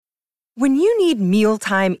When you need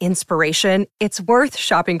mealtime inspiration, it's worth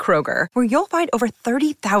shopping Kroger, where you'll find over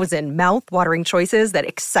 30,000 mouth-watering choices that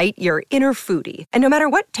excite your inner foodie. And no matter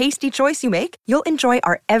what tasty choice you make, you'll enjoy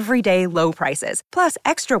our everyday low prices, plus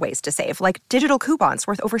extra ways to save, like digital coupons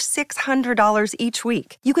worth over $600 each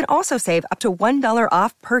week. You can also save up to $1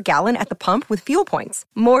 off per gallon at the pump with fuel points.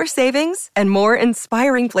 More savings and more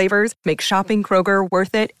inspiring flavors make shopping Kroger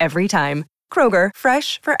worth it every time. Kroger,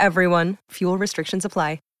 fresh for everyone. Fuel restrictions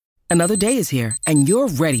apply. Another day is here, and you're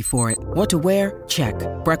ready for it. What to wear? Check.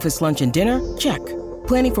 Breakfast, lunch, and dinner? Check.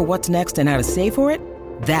 Planning for what's next and how to save for it?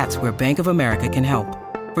 That's where Bank of America can help.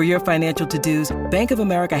 For your financial to-dos, Bank of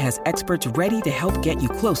America has experts ready to help get you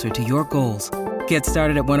closer to your goals. Get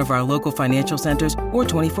started at one of our local financial centers or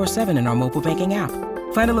 24/7 in our mobile banking app.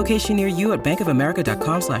 Find a location near you at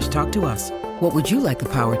bankofamerica.com/talktous. What would you like the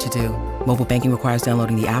power to do? Mobile banking requires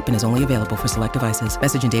downloading the app and is only available for select devices.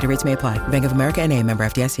 Message and data rates may apply. Bank of America N.A., member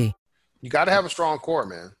FDIC. You got to have a strong core,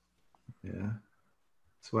 man. Yeah.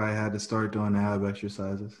 That's why I had to start doing ab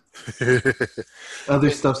exercises.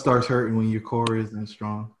 Other stuff starts hurting when your core isn't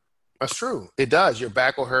strong. That's true. It does. Your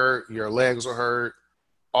back will hurt. Your legs will hurt.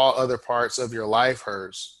 All other parts of your life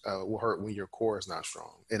will hurt when your core is not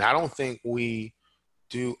strong. And I don't think we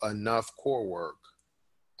do enough core work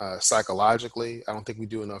psychologically. I don't think we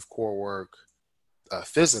do enough core work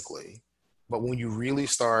physically. But when you really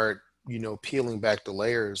start, peeling back the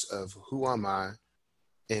layers of who am I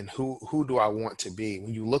and who do I want to be?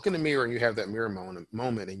 When you look in the mirror and you have that mirror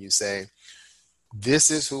moment and you say, this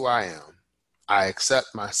is who I am. I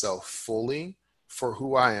accept myself fully for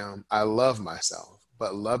who I am. I love myself.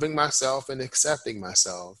 But loving myself and accepting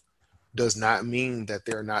myself does not mean that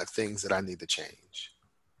there are not things that I need to change.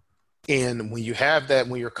 And when you have that,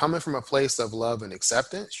 when you're coming from a place of love and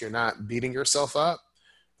acceptance, you're not beating yourself up.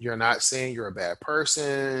 You're not saying you're a bad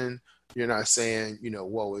person. You're not saying,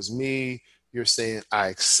 woe is me. You're saying, I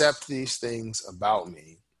accept these things about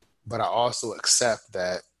me, but I also accept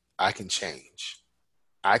that I can change.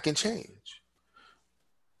 I can change.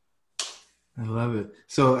 I love it.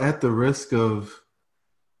 So at the risk of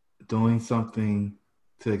doing something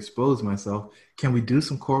to expose myself, can we do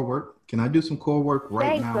some core work? Can I do some core work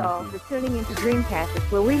right now? Thanks all for tuning into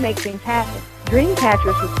Dreamcatchers, where we make things happen.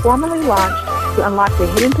 Dreamcatchers was formally launched to unlock the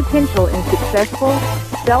hidden potential in successful,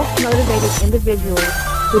 self-motivated individuals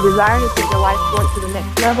who desire to take their life forward to the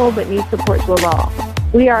next level but need support to evolve.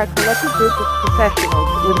 We are a collective group of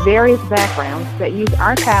professionals with various backgrounds that use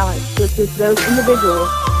our talents to assist those individuals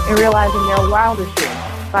in realizing their wildest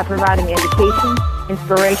dreams by providing education,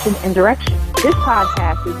 inspiration, and direction. This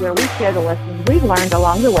podcast is where we share the lessons we've learned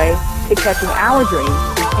along the way to catching our dreams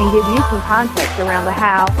and give you some context around the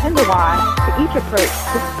how and the why to each approach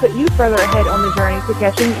to put you further ahead on the journey to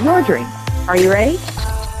catching your dreams. Are you ready?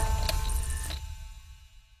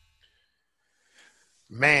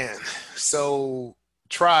 Man, so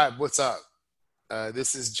Tribe, what's up?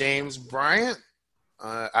 This is James Bryant.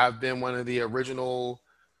 I've been one of the original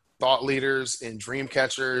thought leaders in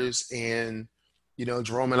Dreamcatchers, and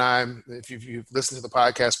Jerome and I, if you've listened to the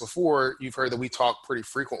podcast before, you've heard that we talk pretty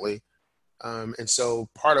frequently. And so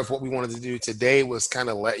part of what we wanted to do today was kind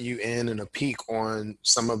of let you in and a peek on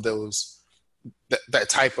some of that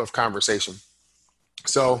type of conversation.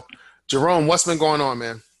 So Jerome, what's been going on,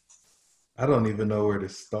 man? I don't even know where to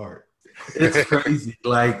start. It's crazy.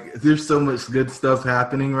 Like, there's so much good stuff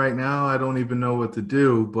happening right now. I don't even know what to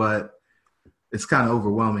do, but it's kind of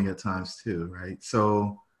overwhelming at times too, right?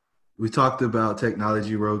 So we talked about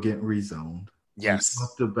Technology Road getting rezoned. Yes.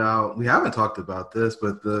 We haven't talked about this,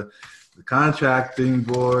 but the contracting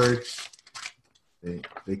board,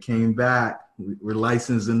 they came back. We're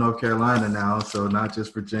licensed in North Carolina now, so not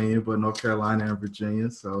just Virginia, but North Carolina and Virginia.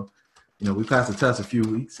 So, we passed the test a few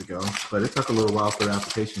weeks ago, but it took a little while for the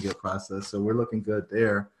application to get processed. So we're looking good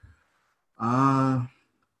there. Man,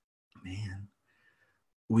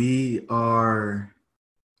 we are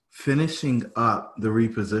finishing up the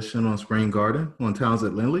reposition on Spring Garden on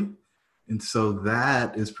Townsend Lindley. And so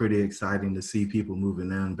that is pretty exciting to see people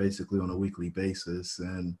moving in basically on a weekly basis.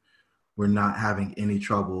 And we're not having any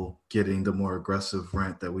trouble getting the more aggressive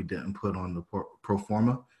rent that we didn't put on the pro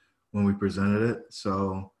forma when we presented it.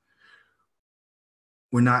 So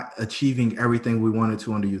we're not achieving everything we wanted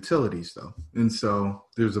to on the utilities though. And so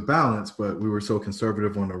there's a balance, but we were so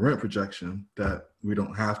conservative on the rent projection that we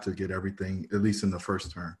don't have to get everything, at least in the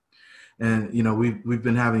first term. And, we've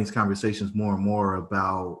been having these conversations more and more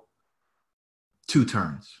about 2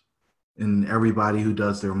 turns. And everybody who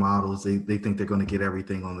does their models, they think they're going to get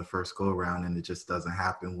everything on the first go around, and it just doesn't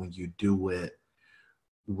happen when you do it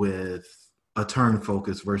with a turn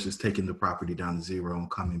focus versus taking the property down to 0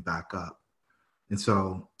 and coming back up. And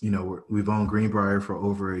so, we've owned Greenbrier for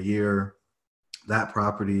over a year. That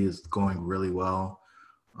property is going really well.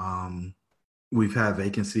 We've had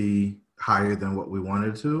vacancy higher than what we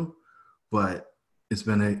wanted to, but it's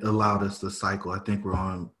been allowed us to cycle. I think we're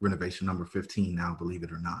on renovation number 15 now, believe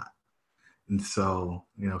it or not. And so,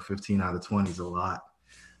 15 out of 20 is a lot.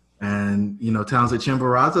 And, towns like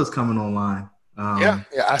Chimborazo is coming online.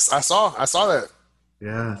 I saw that.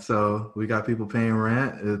 Yeah, so we got people paying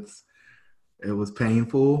rent. It was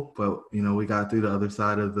painful, but we got through the other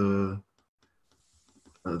side of the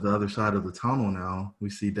tunnel now.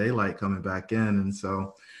 We see daylight coming back in, and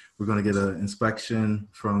so we're going to get an inspection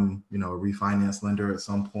from a refinance lender at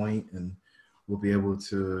some point, and we'll be able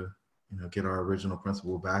to get our original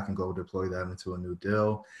principal back and go deploy that into a new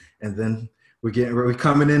deal. And then we're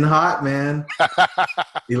coming in hot, man.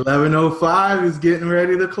 1105 is getting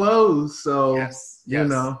ready to close. So yes.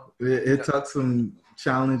 It took some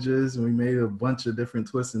challenges, and we made a bunch of different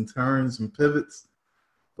twists and turns and pivots,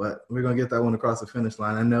 but we're going to get that one across the finish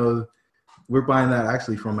line. I know we're buying that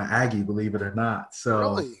actually from an Aggie, believe it or not. So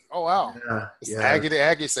really? Oh, wow. It's Aggie to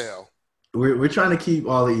Aggie sale. We're trying to keep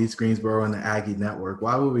all the East Greensboro in the Aggie network.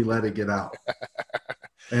 Why would we let it get out?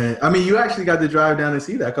 And I mean, you actually got to drive down and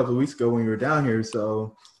see that a couple of weeks ago when you were down here.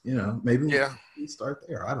 So, maybe we start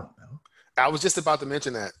there. I don't know. I was just about to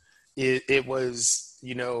mention that. It was,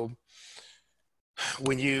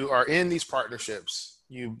 when you are in these partnerships,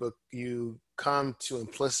 you come to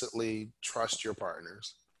implicitly trust your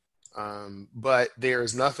partners. But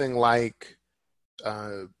there's nothing like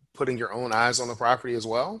putting your own eyes on the property as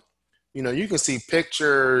well. You can see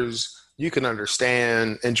pictures, you can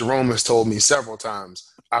understand, and Jerome has told me several times,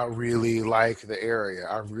 I really like the area.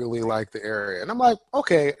 And I'm like,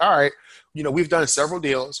 okay, all right. We've done several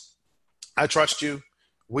deals. I trust you.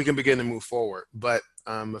 We can begin to move forward. But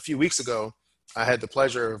a few weeks ago, I had the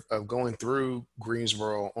pleasure of going through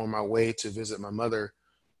Greensboro on my way to visit my mother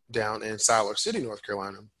down in Siler City, North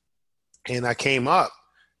Carolina. And I came up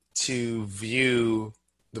to view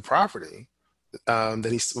the property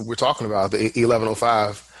that we're talking about, the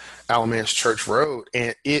 1105 Alamance Church Road.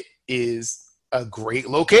 And it is a great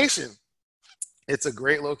location. It's a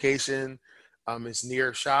great location. It's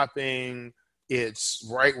near shopping. It's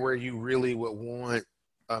right where you really would want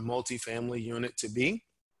a multifamily unit to be.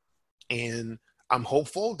 And I'm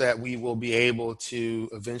hopeful that we will be able to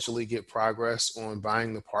eventually get progress on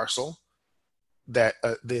buying the parcel, that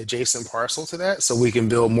the adjacent parcel to that, so we can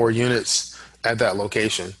build more units at that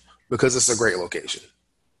location, because it's a great location.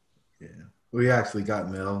 Yeah, we actually got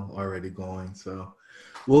mail already going, so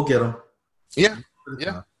we'll get them. Yeah.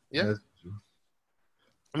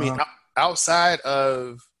 I mean, outside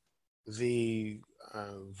of the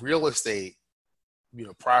real estate,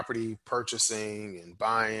 property purchasing and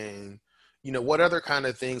buying, what other kind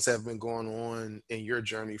of things have been going on in your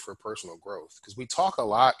journey for personal growth? Because we talk a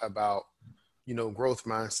lot about, growth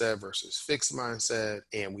mindset versus fixed mindset.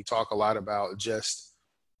 And we talk a lot about just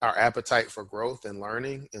our appetite for growth and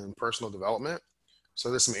learning and personal development. So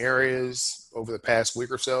there's some areas over the past week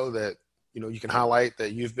or so that, you can highlight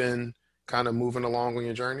that you've been kind of moving along on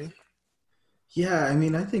your journey. Yeah. I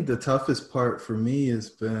mean, I think the toughest part for me has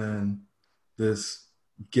been this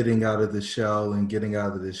getting out of the shell and getting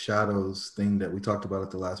out of the shadows thing that we talked about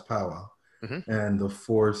at the last powwow. Mm-hmm. And the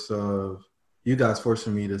force of you guys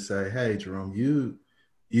forcing me to say, hey, Jerome,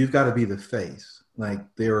 you've got to be the face. Like,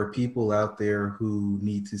 there are people out there who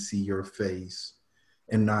need to see your face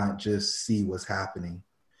and not just see what's happening.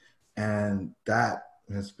 And that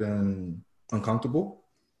has been uncomfortable,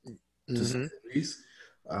 to say the least.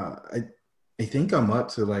 I think I'm up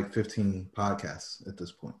to like 15 podcasts at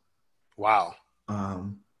this point. Wow.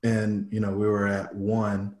 And, we were at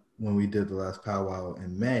one when we did the last powwow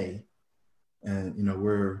in May. And,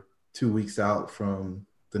 we're 2 weeks out from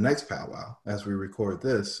the next powwow as we record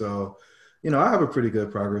this. So, I have a pretty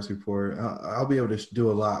good progress report. I'll be able to do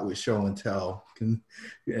a lot with show and tell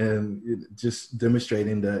and just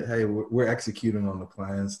demonstrating that, hey, we're executing on the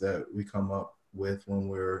plans that we come up with when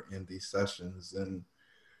we're in these sessions. And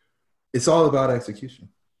it's all about execution.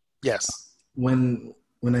 Yes. When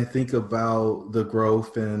I think about the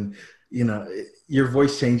growth and, your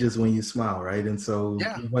voice changes when you smile, right? And so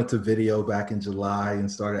we went to video back in July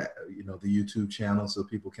and started, the YouTube channel so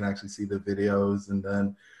people can actually see the videos. And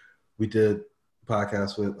then we did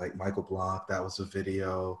podcasts with like Michael Blanc. That was a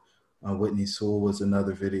video. Whitney Sewell was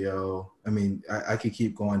another video. I mean, I could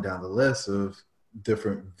keep going down the list of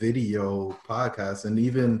different video podcasts. And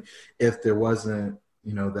even if there wasn't,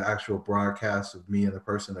 the actual broadcast of me and the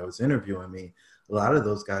person that was interviewing me, a lot of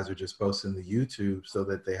those guys are just posting to YouTube so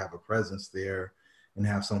that they have a presence there and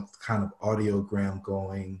have some kind of audiogram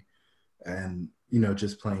going. And,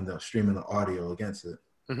 just playing streaming the audio against it.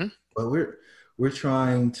 Mm-hmm. But we're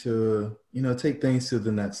trying to, take things to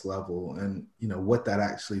the next level. And, what that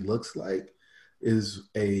actually looks like is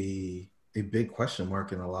a big question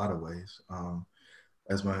mark in a lot of ways.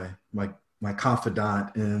 As my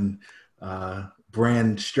confidant and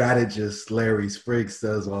brand strategist, Larry Spriggs,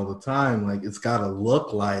 says all the time, like, it's got to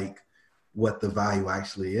look like what the value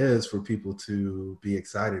actually is for people to be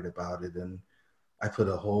excited about it. And I put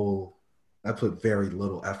very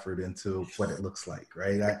little effort into what it looks like,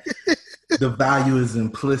 right? The value is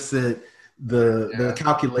implicit. The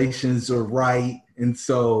calculations are right. And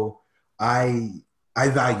so I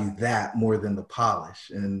value that more than the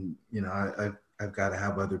polish. And, I've got to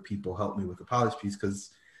have other people help me with the polish piece, because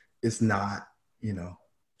it's not,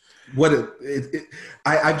 what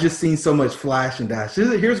I've just seen so much flash and dash.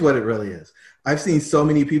 Here's what it really is. I've seen so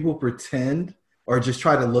many people pretend or just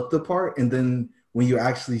try to look the part, and then when you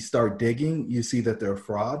actually start digging, you see that they're a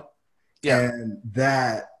fraud. Yeah. And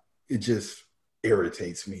that, it just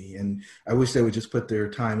irritates me. And I wish they would just put their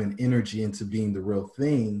time and energy into being the real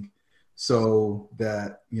thing, so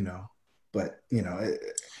that,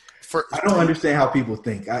 I don't understand how people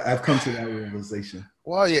think. I've come to that realization.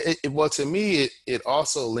 Well, yeah. To me, it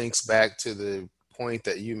also links back to the point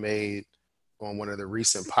that you made on one of the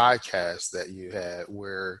recent podcasts that you had,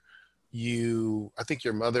 where I think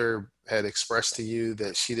your mother had expressed to you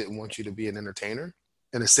that she didn't want you to be an entertainer.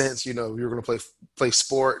 In a sense, you were going to play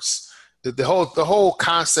sports. The whole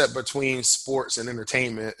concept between sports and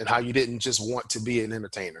entertainment, and how you didn't just want to be an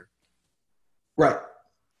entertainer. Right.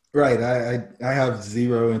 I have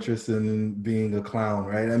zero interest in being a clown,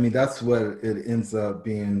 right? I mean, that's what it ends up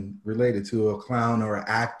being related to, a clown or an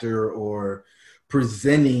actor, or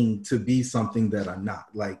presenting to be something that I'm not.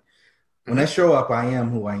 Like, when I show up, I am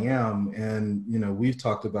who I am. And, we've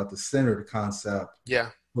talked about the centered concept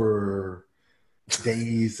for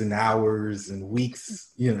days and hours and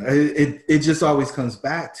weeks. It just always comes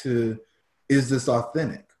back to, is this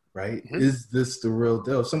authentic, right? Mm-hmm. Is this the real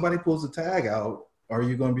deal? If somebody pulls a tag out, are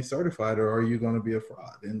you going to be certified, or are you going to be a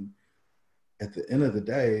fraud? And at the end of the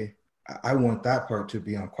day, I want that part to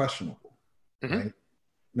be unquestionable, right?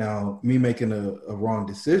 Now, me making a wrong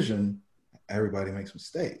decision, everybody makes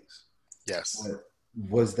mistakes. Yes. But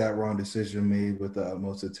was that wrong decision made with the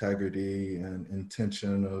utmost integrity and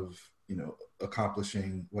intention of,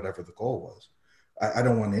 accomplishing whatever the goal was? I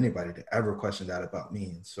don't want anybody to ever question that about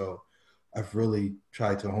me. And so I've really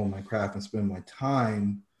tried to hone my craft and spend my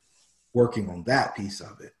time working on that piece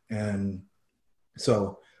of it. And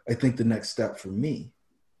so I think the next step for me,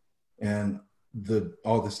 and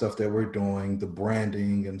all the stuff that we're doing, the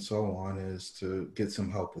branding and so on, is to get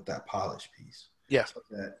some help with that polish piece. Yeah. So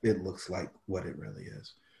that it looks like what it really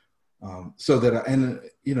is. So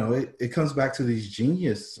that, it comes back to these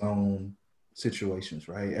genius zone situations,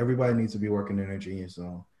 right? Everybody needs to be working in their genius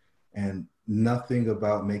zone, and nothing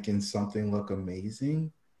about making something look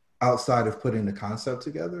amazing outside of putting the concept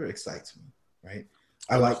together excites me, right?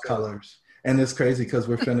 I like colors. And it's crazy because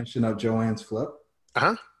we're finishing up Joanne's Flip.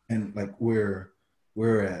 And like we're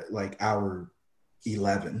at like hour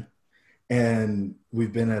 11, and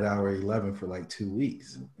we've been at hour 11 for like 2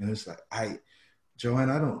 weeks. And it's like,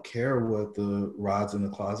 Joanne, I don't care what the rods in the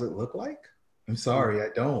closet look like. I'm sorry, I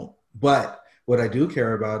don't. But what I do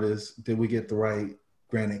care about is, did we get the right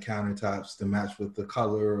granite countertops to match with the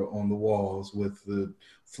color on the walls, with the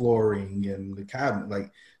flooring and the cabinet,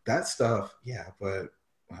 like that stuff. Yeah.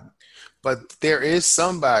 But there is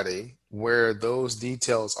somebody where those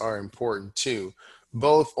details are important too.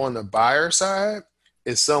 Both on the buyer side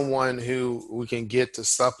is someone who we can get to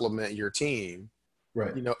supplement your team,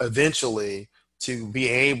 right? Eventually, to be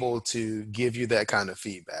able to give you that kind of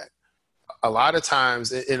feedback. A lot of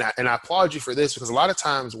times, and I applaud you for this, because a lot of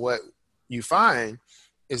times what you find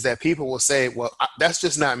is that people will say, well, that's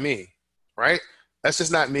just not me, right? That's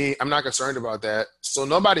just not me. I'm not concerned about that. So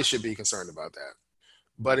nobody should be concerned about that.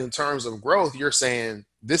 But in terms of growth, you're saying,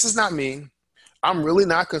 this is not me. I'm really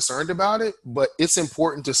not concerned about it, but it's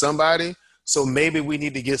important to somebody. So maybe we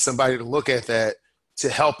need to get somebody to look at that to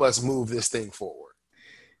help us move this thing forward.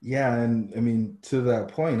 Yeah. And I mean, to that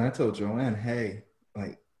point, I told Joanne, hey,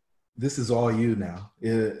 like, this is all you now.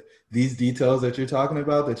 These details that you're talking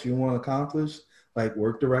about that you want to accomplish, like,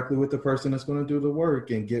 work directly with the person that's going to do the work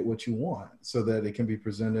and get what you want, so that it can be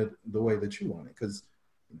presented the way that you want it. Because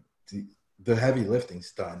the heavy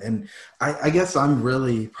lifting's done. And I guess I'm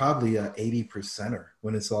really probably a 80%er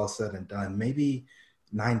when it's all said and done, maybe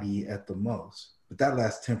 90 at the most. But that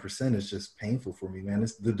last 10% is just painful for me, man.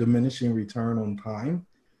 It's the diminishing return on time.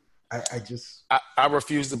 I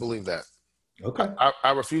refuse to believe that. Okay.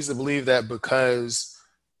 I refuse to believe that, because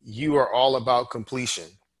you are all about completion,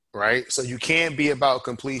 right? So you can't be about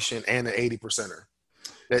completion and an 80%er.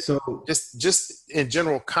 That So, just in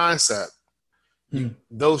general concept,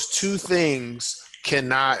 those two things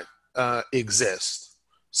cannot exist.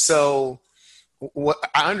 So what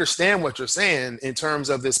I understand what you're saying in terms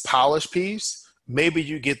of this polish piece. Maybe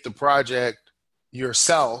you get the project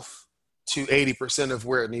yourself to 80% of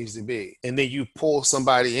where it needs to be, and then you pull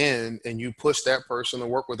somebody in and you push that person to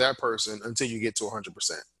work with that person until you get to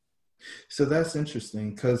 100%. so that's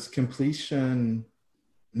interesting because completion.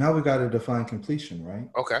 Now we got to define completion, right?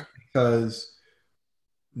 Okay. Because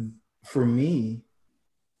for me,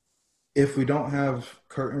 if we don't have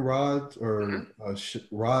curtain rods or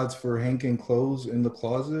rods for hanging clothes in the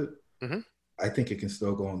closet, I think it can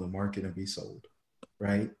still go on the market and be sold,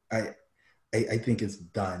 right? I think it's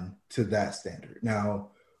done to that standard.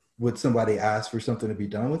 Now, would somebody ask for something to be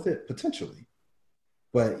done with it? Potentially.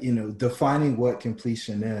 But, defining what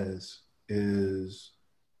completion is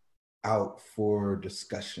out for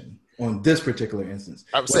discussion on this particular instance.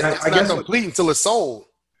 I would say it's not complete until it's sold.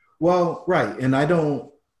 Well, right. And I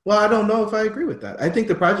don't know if I agree with that. I think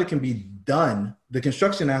the project can be done. The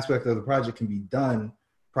construction aspect of the project can be done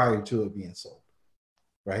prior to it being sold,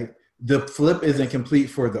 right? The flip isn't complete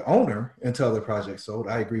for the owner until the project's sold.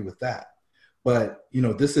 I agree with that. But,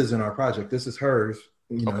 this isn't our project. This is hers.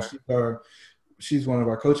 She's one of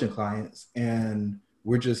our coaching clients, and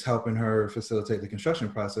we're just helping her facilitate the construction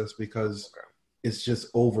process because it's just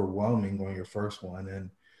overwhelming on your first one. And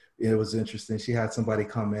it was interesting. She had somebody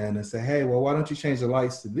come in and say, hey, well, why don't you change the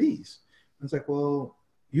lights to these? I was like, well,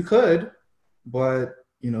 you could, but,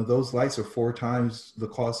 those lights are 4 times the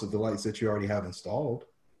cost of the lights that you already have installed.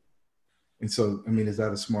 And so, is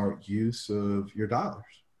that a smart use of your dollars?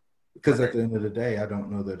 Because at the end of the day, I don't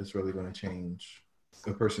know that it's really going to change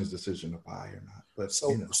a person's decision to buy or not. But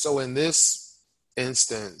so in this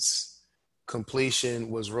instance, completion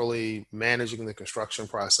was really managing the construction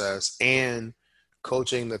process and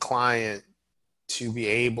coaching the client to be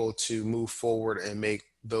able to move forward and make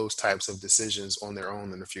those types of decisions on their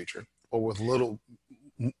own in the future, or with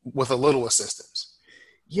a little assistance.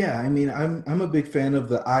 Yeah, I'm a big fan of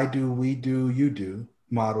the I do, we do, you do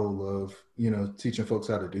model of, teaching folks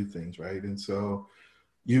how to do things, right? And so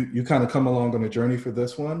you kind of come along on a journey for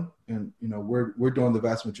this one, and we're doing the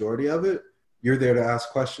vast majority of it. You're there to ask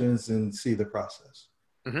questions and see the process.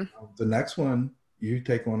 The next one, you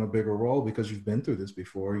take on a bigger role because you've been through this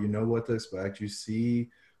before. You know what to expect. You see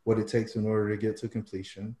what it takes in order to get to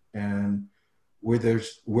completion, and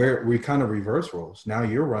where we kind of reverse roles. Now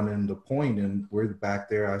you're running the point and we're back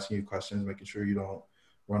there asking you questions, making sure you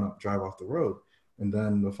don't drive off the road. And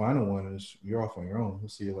then the final one is you're off on your own. We'll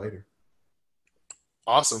see you later.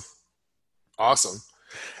 Awesome.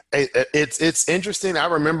 It's interesting. I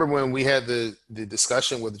remember when we had the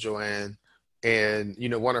discussion with Joanne, and,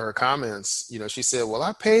 one of her comments, she said, well,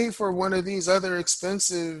 I paid for one of these other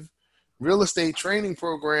expensive real estate training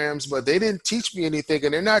programs, but they didn't teach me anything,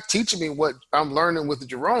 and they're not teaching me what I'm learning with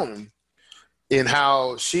Jerome. And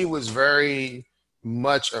how she was very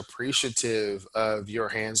much appreciative of your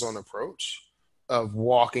hands-on approach of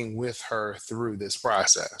walking with her through this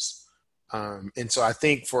process. And so I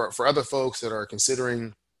think for other folks that are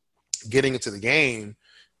considering getting into the game,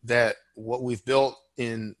 that what we've built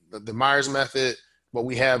in the Myers method, what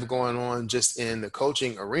we have going on just in the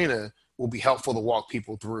coaching arena, will be helpful to walk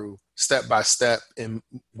people through step by step and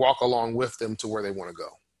walk along with them to where they want to go.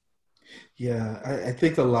 Yeah, I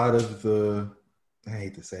think a lot of I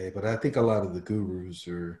hate to say it, but I think a lot of the gurus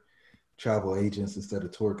are travel agents instead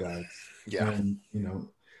of tour guides. Yeah. And,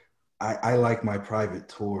 I like my private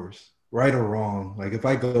tours, right or wrong. Like if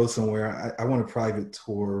I go somewhere, I want a private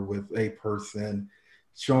tour with a person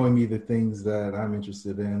showing me the things that I'm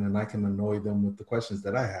interested in, and I can annoy them with the questions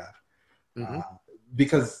that I have.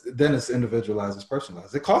 Because then it's individualized, it's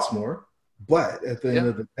personalized. It costs more, but at the end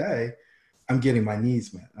of the day, I'm getting my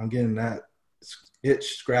needs met. I'm getting that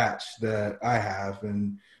itch scratch that I have,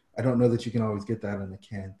 and I don't know that you can always get that in the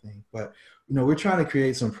can thing. But, we're trying to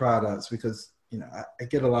create some products because, I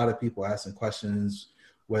get a lot of people asking questions,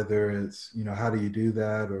 whether it's, how do you do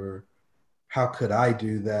that, or how could I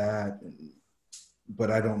do that? But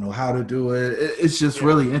I don't know how to do it. It's just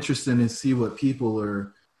really interesting to see what people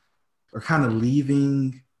are kind of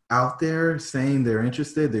leaving out there, saying they're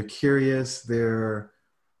interested, they're curious,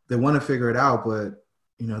 they want to figure it out, but,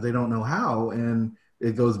 they don't know how. And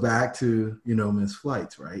it goes back to, missed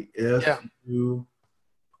flights, right? If you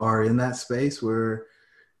are in that space where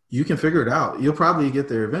you can figure it out, you'll probably get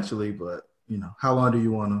there eventually, but, how long do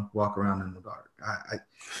you want to walk around in the dark?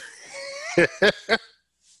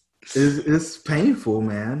 It's painful,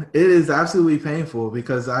 man. It is absolutely painful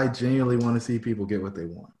because I genuinely want to see people get what they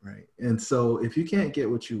want, right? And so if you can't get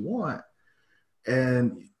what you want,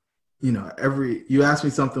 and you ask me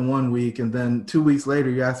something one week, and then 2 weeks later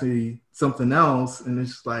you ask me something else, and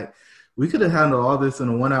it's just like we could have handled all this in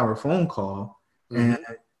a 1 hour phone call, and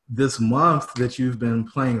this month that you've been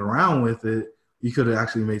playing around with it, you could have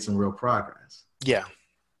actually made some real progress. Yeah,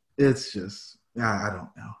 it's just I don't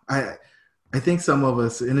know. I think some of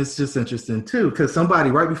us, and it's just interesting too, because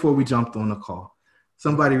somebody right before we jumped on the call,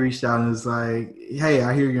 somebody reached out and was like, "Hey,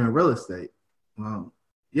 I hear you're in real estate." Well,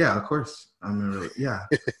 yeah, of course I'm in real estate. Yeah.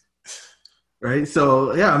 Right.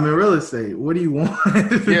 So yeah, I'm in real estate. What do you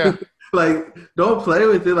want? Yeah. Like, don't play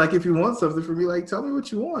with it. Like, if you want something from me, like, tell me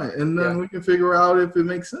what you want, and then we can figure out if it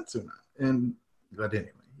makes sense or not. But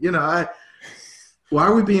anyway, why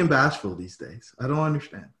are we being bashful these days? I don't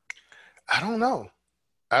understand. I don't know.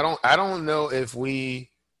 I don't know if we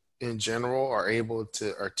in general are able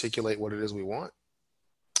to articulate what it is we want,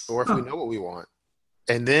 or if we know what we want.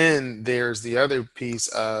 And then there's the other piece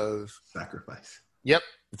of sacrifice. Yep.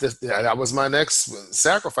 That was my next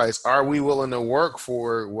sacrifice. Are we willing to work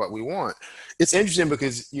for what we want? It's interesting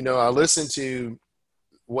because, I listen to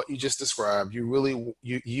what you just described. You really,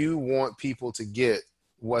 you want people to get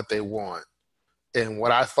what they want. And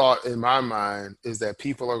what I thought in my mind is that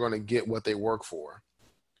people are going to get what they work for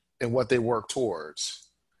and what they work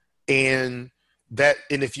towards. And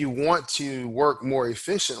if you want to work more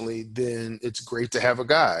efficiently, then it's great to have a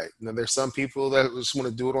guide. Now, there's some people that just want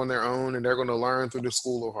to do it on their own, and they're going to learn through the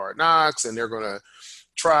school of hard knocks, and they're going to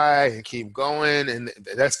try and keep going. And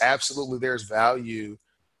that's absolutely, there's value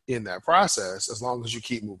in that process as long as you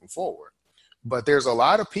keep moving forward. But there's a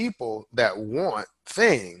lot of people that want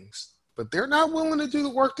things, but they're not willing to do the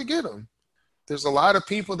work to get them. There's a lot of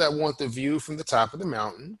people that want the view from the top of the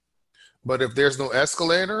mountain, but if there's no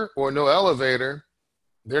escalator or no elevator,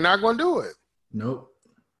 they're not going to do it. Nope.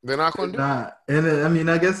 They're not going to do it. And I mean,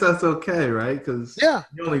 I guess that's okay, right? Because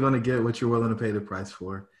you're only going to get what you're willing to pay the price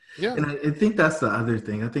for. Yeah. And I think that's the other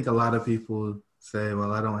thing. I think a lot of people say,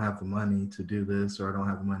 well, I don't have the money to do this, or I don't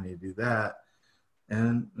have the money to do that.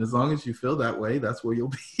 And as long as you feel that way, that's where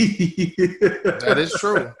you'll be. That is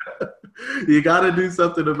true. You got to do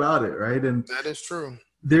something about it, right? And that is true.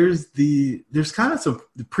 There's kind of some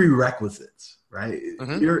prerequisites, right?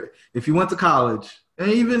 If you went to college,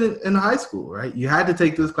 and even in high school, right, you had to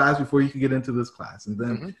take this class before you could get into this class, and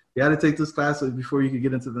then you had to take this class before you could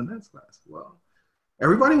get into the next class. Well,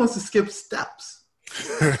 everybody wants to skip steps.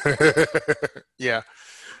 Yeah.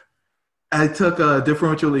 I took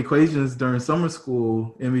differential equations during summer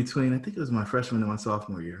school in between, I think it was my freshman and my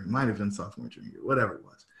sophomore year. It might have been sophomore, junior year, whatever it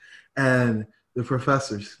was. And the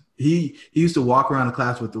professors, he used to walk around the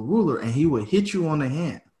class with the ruler, and he would hit you on the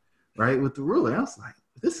hand, right, with the ruler. I was like,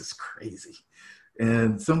 this is crazy.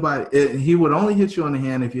 And he would only hit you on the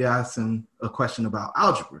hand if you asked him a question about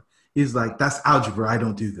algebra. He's like, that's algebra. I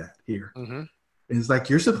don't do that here. And it's like,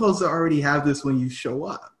 you're supposed to already have this when you show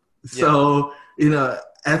up. Yeah. So,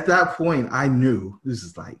 at that point, I knew this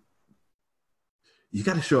is like, you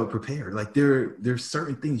got to show up prepared. Like there's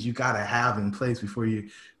certain things you got to have in place before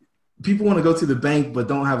people want to go to the bank, but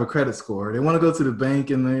don't have a credit score. They want to go to the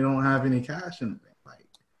bank and they don't have any cash in the bank.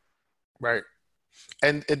 Right.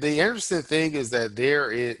 And the interesting thing is that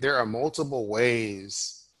there are multiple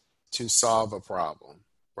ways to solve a problem,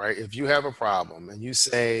 right? If you have a problem and you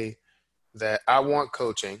say that I want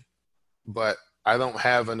coaching, but I don't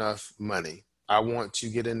have enough money. I want to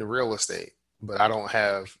get into real estate, but I don't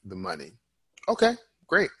have the money. Okay,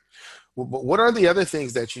 great. Well, but what are the other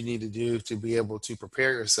things that you need to do to be able to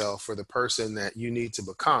prepare yourself for the person that you need to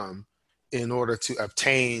become in order to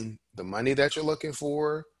obtain the money that you're looking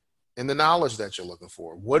for and the knowledge that you're looking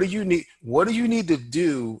for? What do you need? What do you need to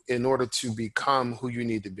do in order to become who you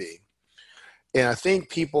need to be? And I think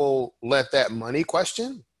people let that money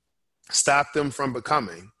question stop them from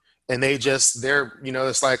becoming. And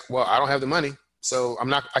it's like, well, I don't have the money, so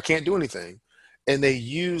I can't do anything. And they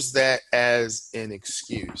use that as an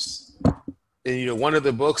excuse. And, one of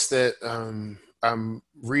the books that I'm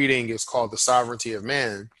reading is called The Sovereignty of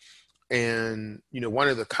Man. And, one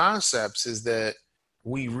of the concepts is that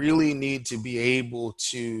we really need to be able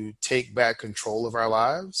to take back control of our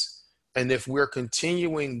lives. And if we're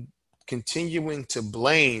continuing to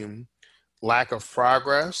blame lack of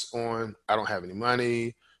progress on, I don't have any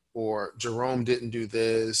money, or Jerome didn't do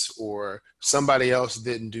this, or somebody else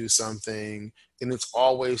didn't do something, and it's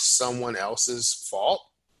always someone else's fault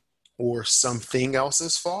or something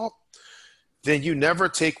else's fault, then you never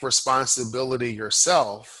take responsibility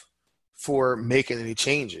yourself for making any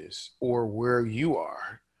changes or where you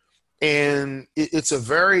are. And it's a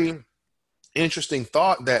very interesting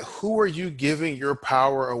thought that who are you giving your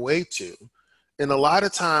power away to? And a lot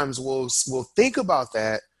of times we'll think about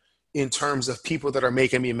that in terms of people that are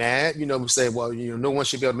making me mad. We say, well, no one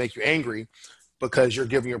should be able to make you angry because you're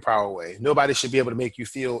giving your power away. Nobody should be able to make you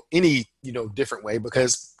feel any, different way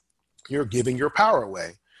because you're giving your power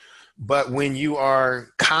away. But when you are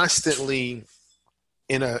constantly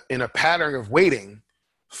in a pattern of waiting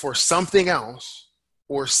for something else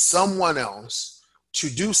or someone else to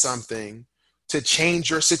do something to change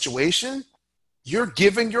your situation, you're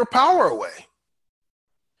giving your power away.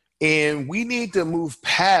 And we need to move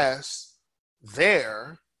past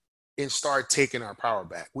there and start taking our power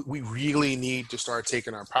back. We really need to start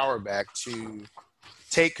taking our power back to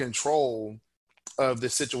take control of the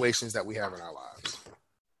situations that we have in our lives.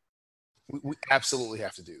 We absolutely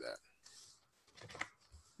have to do that.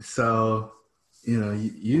 So,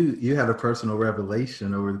 you had a personal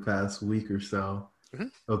revelation over the past week or so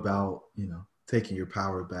about, taking your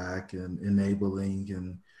power back and enabling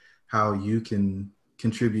and how you can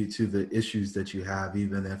contribute to the issues that you have,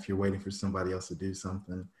 even if you're waiting for somebody else to do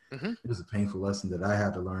something. It was a painful lesson that I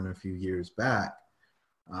had to learn a few years back.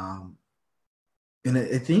 And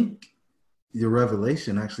I think your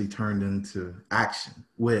revelation actually turned into action,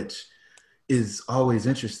 which is always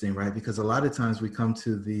interesting, right? Because a lot of times we come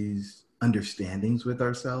to these understandings with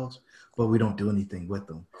ourselves, but we don't do anything with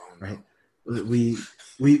them, right? We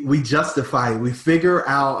justify it. We figure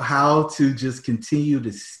out how to just continue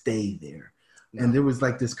to stay there. And there was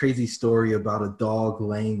like this crazy story about a dog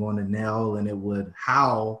laying on a nail and it would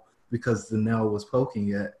howl because the nail was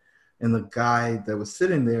poking it. And the guy that was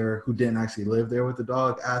sitting there who didn't actually live there with the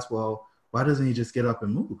dog asked, well, why doesn't he just get up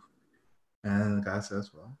and move? And the guy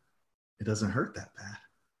says, well, it doesn't hurt that bad.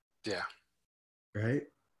 Yeah. Right?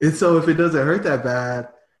 And so if it doesn't hurt that bad,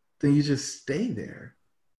 then you just stay there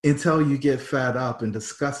until you get fed up and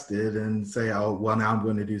disgusted and say, oh, well, now I'm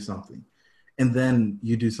going to do something. And then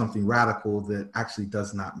you do something radical that actually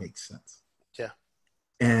does not make sense. Yeah.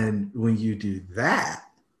 And when you do that,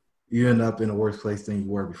 you end up in a worse place than you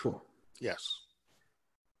were before. Yes.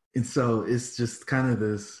 And so it's just kind of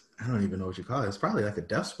this, I don't even know what you call it. It's probably like a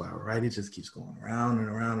death spiral, right? It just keeps going around and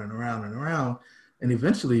around and around and around. And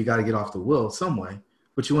eventually you got to get off the wheel some way,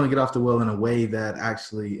 but you want to get off the wheel in a way that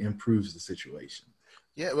actually improves the situation.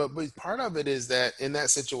 Yeah, but part of it is that in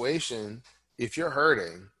that situation, if you're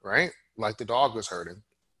hurting, right? Like the dog was hurting,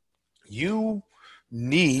 you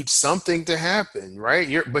need something to happen,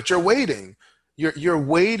 right? But you're waiting. You're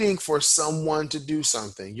waiting for someone to do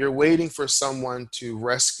something. You're waiting for someone to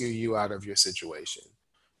rescue you out of your situation.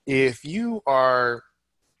 If you are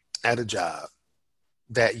at a job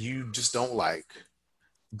that you just don't like,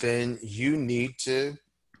 then you need to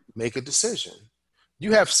make a decision.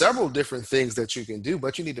 You have several different things that you can do,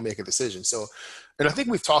 but you need to make a decision. So, and I think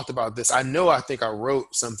we've talked about this. I think I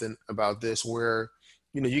wrote something about this where,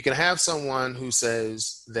 you can have someone who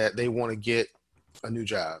says that they want to get a new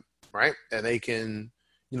job, right? And they can,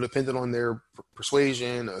 depending on their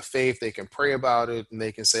persuasion or faith, they can pray about it and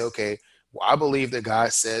they can say, okay, well, I believe that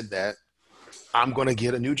God said that I'm going to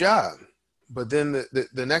get a new job. But then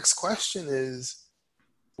the next question is,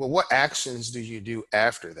 well, what actions do you do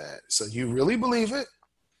after that? So you really believe it?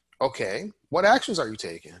 Okay. What actions are you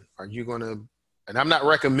taking? Are you going to, and I'm not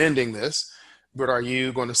recommending this, but are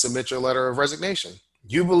you going to submit your letter of resignation?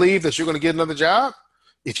 You believe that you're going to get another job?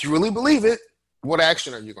 If you really believe it, what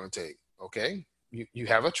action are you going to take? Okay. You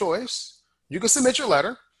have a choice. You can submit your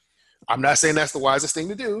letter. I'm not saying that's the wisest thing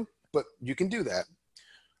to do, but you can do that.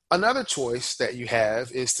 Another choice that you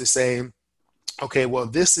have is to say, okay, well,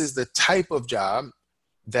 this is the type of job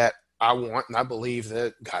that I want, and I believe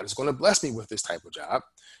that God is going to bless me with this type of job,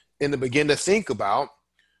 and to begin to think about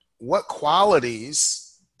what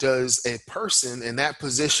qualities does a person in that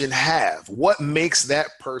position have? What makes that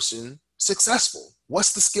person successful?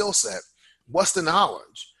 What's the skill set? What's the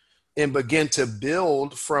knowledge? And begin to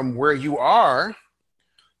build from where you are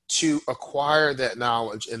to acquire that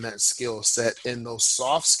knowledge and that skill set and those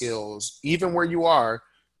soft skills, even where you are,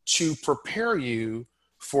 to prepare you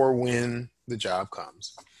for when the job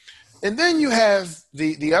comes. And then you have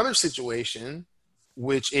the other situation,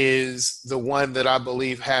 which is the one that I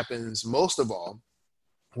believe happens most of all,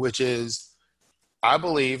 which is I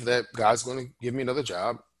believe that God's going to give me another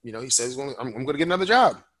job. He says I'm going to get another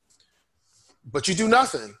job. But you do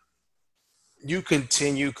nothing. You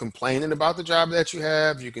continue complaining about the job that you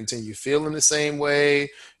have. You continue feeling the same way.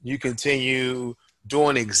 You continue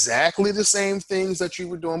doing exactly the same things that you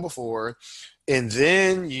were doing before. And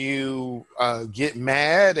then you get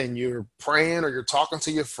mad and you're praying or you're talking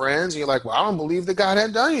to your friends and you're like, well, I don't believe that God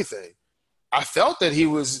hadn't done anything. I felt that he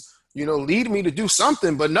was lead me to do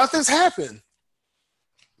something, but nothing's happened.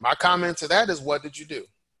 My comment to that is, what did you do?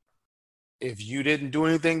 If you didn't do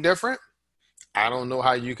anything different, I don't know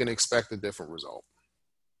how you can expect a different result.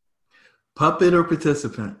 Puppet or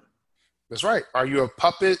participant? That's right. Are you a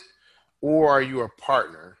puppet or are you a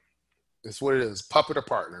partner? That's what it is, puppet or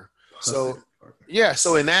partner. So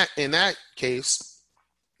in that case,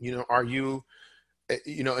 are you,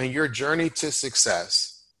 in your journey to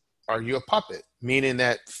success, are you a puppet? Meaning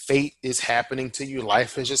that fate is happening to you,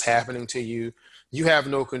 life is just happening to you. You have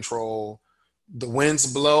no control. The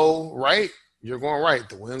winds blow right, you're going right.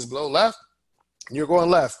 The winds blow left, you're going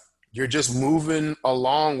left. You're just moving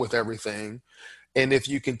along with everything. And if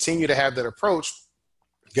you continue to have that approach,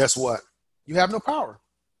 guess what? You have no power.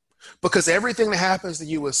 Because everything that happens to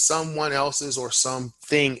you is someone else's or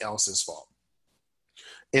something else's fault.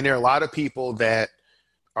 And there are a lot of people that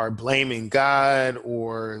are blaming God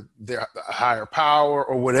or their higher power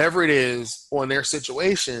or whatever it is on their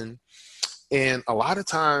situation. And a lot of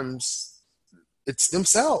times it's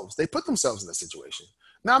themselves. They put themselves in that situation.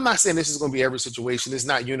 Now, I'm not saying this is going to be every situation. It's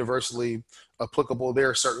not universally applicable. There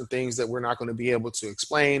are certain things that we're not going to be able to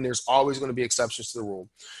explain. There's always going to be exceptions to the rule.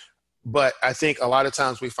 But I think a lot of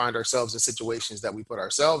times we find ourselves in situations that we put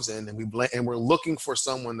ourselves in, and we're looking for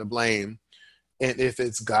someone to blame. And if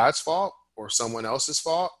it's God's fault or someone else's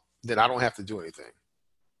fault, then I don't have to do anything.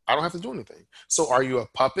 I don't have to do anything. So are you a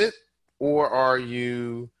puppet or are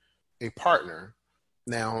you a partner?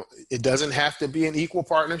 Now, it doesn't have to be an equal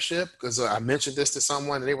partnership, because I mentioned this to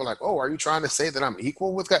someone and they were like, oh, are you trying to say that I'm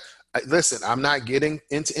equal with God? Listen, I'm not getting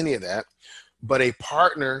into any of that, but a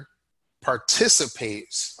partner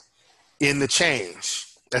participates in the change.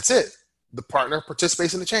 That's it. The partner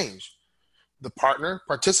participates in the change. The partner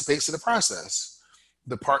participates in the process.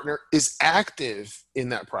 The partner is active in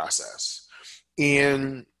that process.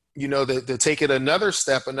 And, to take it another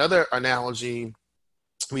step, another analogy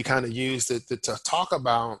we kind of use to talk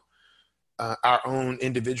about our own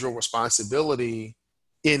individual responsibility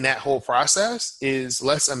in that whole process is,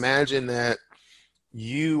 let's imagine that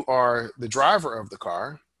you are the driver of the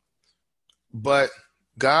car, but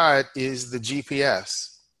God is the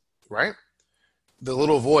GPS, right? The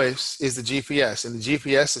little voice is the GPS, and the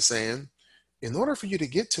GPS is saying, in order for you to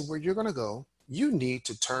get to where you're going to go, you need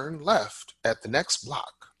to turn left at the next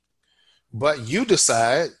block. But you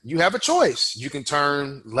decide, you have a choice. You can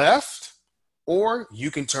turn left or you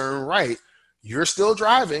can turn right. You're still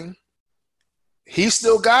driving. He's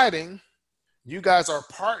still guiding. You guys are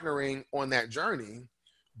partnering on that journey,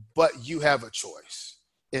 but you have a choice.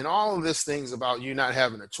 And all of this things about you not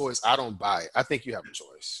having a choice, I don't buy it. I think you have a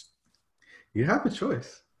choice. You have a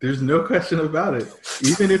choice. There's no question about it.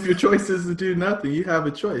 Even if your choice is to do nothing, you have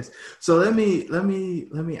a choice. So let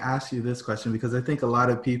me ask you this question, because I think a lot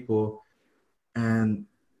of people, and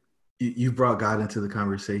you brought God into the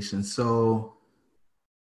conversation. So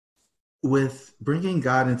with bringing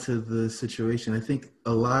God into the situation, I think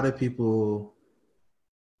a lot of people,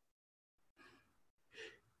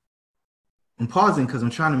 I'm pausing because I'm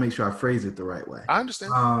trying to make sure I phrase it the right way. I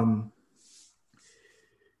understand.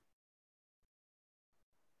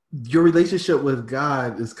 Your relationship with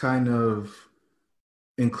God is kind of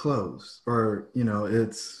enclosed, or,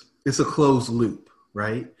 it's a closed loop,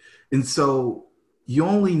 right? And so you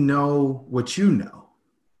only know what you know.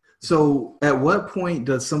 So at what point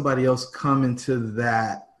does somebody else come into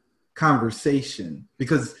that conversation?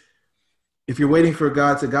 Because if you're waiting for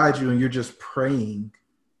God to guide you and you're just praying,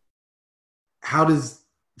 how does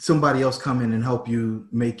somebody else come in and help you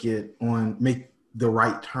make the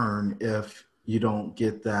right turn if you don't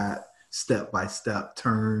get that step-by-step,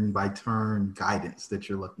 turn-by-turn guidance that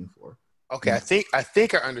you're looking for? Okay, I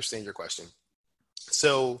think I understand your question.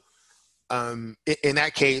 So in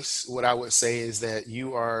that case, what I would say is that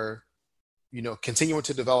you are, continuing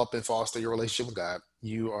to develop and foster your relationship with God.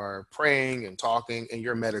 You are praying and talking and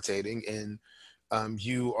you're meditating, and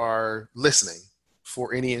you are listening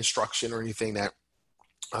for any instruction or anything that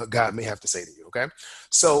God may have to say to you. Okay.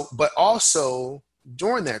 So, but also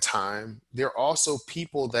during that time, there are also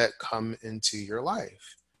people that come into your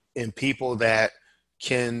life, and people that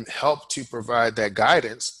can help to provide that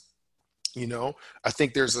guidance. I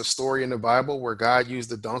think there's a story in the Bible where God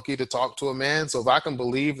used a donkey to talk to a man. So if I can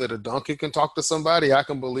believe that a donkey can talk to somebody, I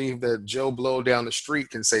can believe that Joe Blow down the street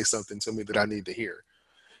can say something to me that I need to hear.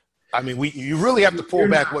 I mean, you really have to pull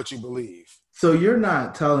back what you believe. So you're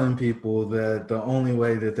not telling people that the only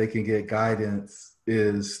way that they can get guidance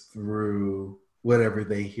is through whatever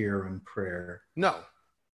they hear in prayer? No.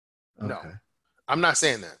 Okay. No. I'm not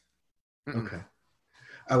saying that. Mm-mm. Okay.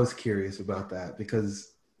 I was curious about that,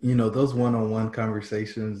 because you know, those one-on-one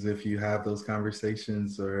conversations, if you have those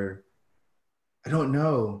conversations, or I don't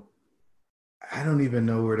know. I don't even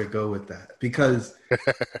know where to go with that, because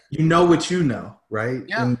you know what you know, right?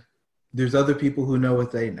 Yeah. And there's other people who know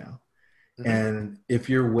what they know. Mm-hmm. And if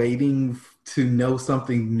you're waiting to know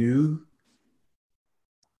something new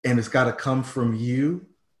and it's got to come from you,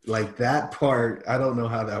 like that part, I don't know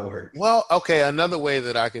how that works. Well, okay, another way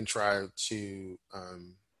that I can try to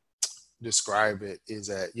describe it is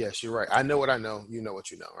that, yes, you're right. I know what I know. You know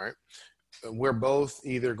what you know, right? We're both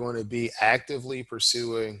either going to be actively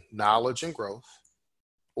pursuing knowledge and growth,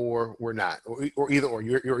 or we're not, or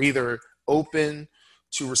you're either open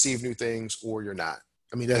to receive new things or you're not.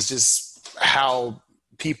 I mean, that's just how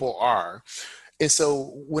people are. And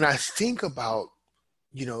so when I think about,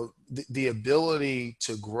 you know, the ability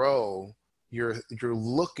to grow, you're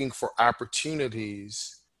looking for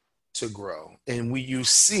opportunities to grow. And you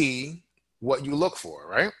see what you look for,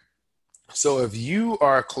 right? So if you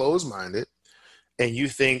are closed-minded and you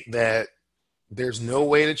think that there's no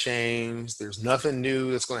way to change, there's nothing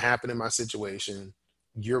new that's going to happen in my situation,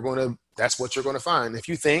 that's what you're going to find. If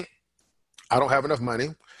you think, I don't have enough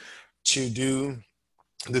money to do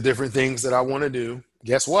the different things that I want to do,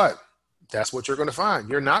 guess what? That's what you're going to find.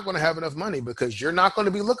 You're not going to have enough money because you're not going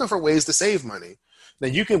to be looking for ways to save money. Now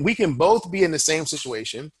we can both be in the same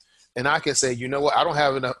situation, and I can say, you know what? I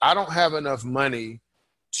don't have enough money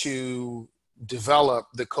to develop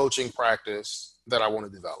the coaching practice that I want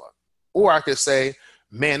to develop. Or I could say,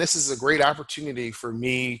 man, this is a great opportunity for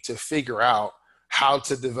me to figure out how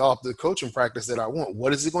to develop the coaching practice that I want.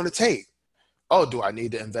 What is it going to take? Oh, do I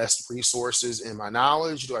need to invest resources in my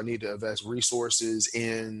knowledge? Do I need to invest resources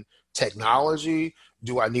in technology?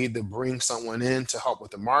 Do I need to bring someone in to help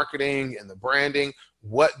with the marketing and the branding?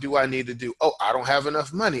 What do I need to do? Oh, I don't have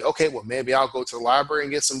enough money. Okay, well, maybe I'll go to the library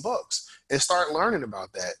and get some books and start learning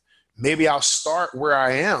about that. Maybe I'll start where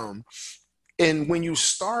I am. And when you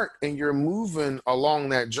start and you're moving along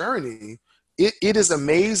that journey, it is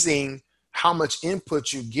amazing how much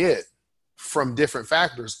input you get from different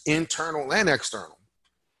factors, internal and external,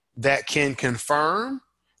 that can confirm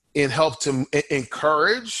and help to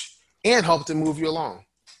encourage and help to move you along.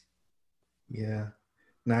 Yeah.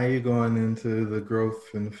 Now you're going into the growth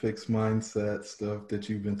and fixed mindset stuff that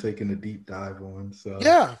you've been taking a deep dive on. So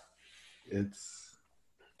yeah,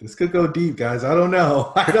 this could go deep, guys. I don't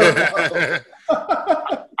know.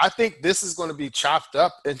 I think this is going to be chopped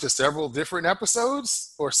up into several different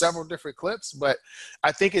episodes or several different clips, but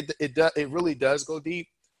I think it really does go deep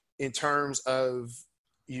in terms of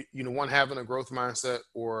you know, one having a growth mindset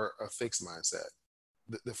or a fixed mindset.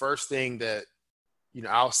 The first thing that, you know,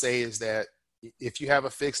 I'll say is that if you have a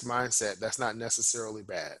fixed mindset, that's not necessarily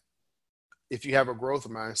bad. If you have a growth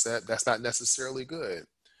mindset, that's not necessarily good.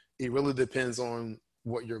 It really depends on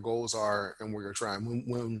what your goals are and where you're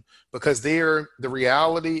trying. Because the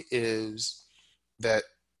reality is that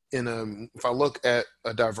if I look at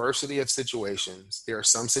a diversity of situations, there are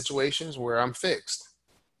some situations where I'm fixed.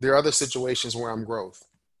 There are other situations where I'm growth.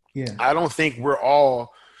 Yeah. I don't think we're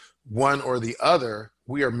all one or the other.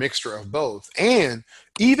 We are a mixture of both. And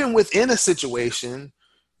even within a situation,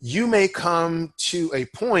 you may come to a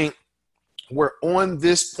point where on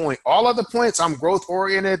this point, all other points, I'm growth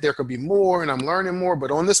oriented. There could be more and I'm learning more.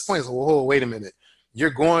 But on this point, it's, whoa, wait a minute.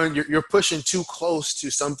 You're pushing too close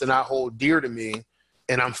to something I hold dear to me,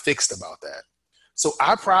 and I'm fixed about that. So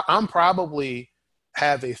I'm probably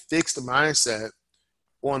have a fixed mindset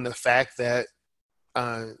on the fact that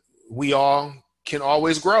we all can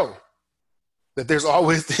always grow. That there's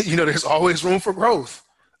always, there's always room for growth.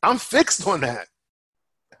 I'm fixed on that.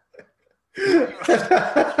 You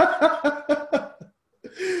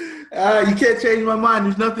can't change my mind.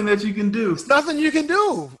 There's nothing that you can do. There's nothing you can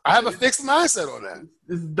do. I have a fixed mindset on that.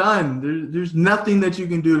 It's done. There's nothing that you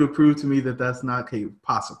can do to prove to me that that's not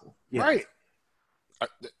possible. Yeah. Right.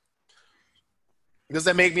 Does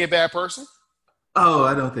that make me a bad person? Oh,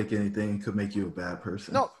 I don't think anything could make you a bad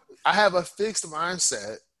person. No, I have a fixed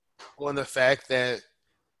mindset on the fact that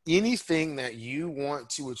anything that you want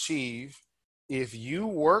to achieve, if you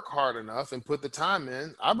work hard enough and put the time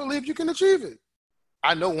in, I believe you can achieve it.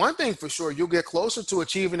 I know one thing for sure, you'll get closer to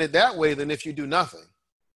achieving it that way than if you do nothing.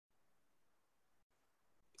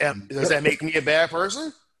 Does that make me a bad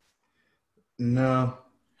person? No.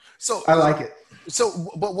 So I like it.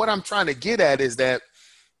 But what I'm trying to get at is that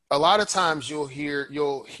a lot of times you'll hear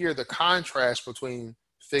the contrast between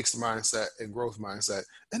fixed mindset and growth mindset,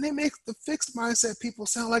 and they make the fixed mindset people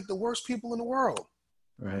sound like the worst people in the world.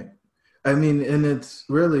 Right. I mean, and it's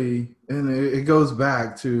really, and it goes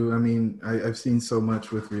back to, I mean, I've seen so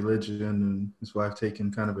much with religion, and that's why I've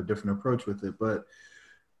taken kind of a different approach with it. But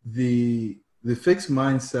the fixed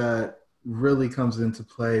mindset really comes into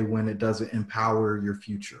play when it doesn't empower your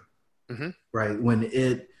future, right? When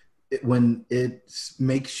it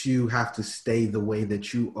makes you have to stay the way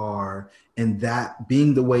that you are, and that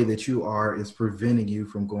being the way that you are is preventing you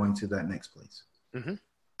from going to that next place.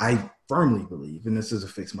 I firmly believe, and this is a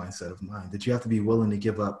fixed mindset of mine, that you have to be willing to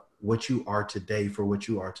give up what you are today for what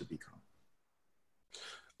you are to become.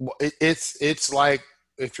 Well, it's like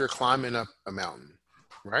if you're climbing up a mountain,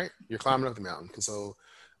 right? You're climbing up the mountain. So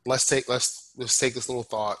let's take this little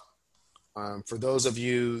thought. For those of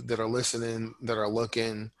you that are listening, that are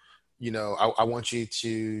looking, I want you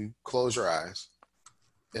to close your eyes,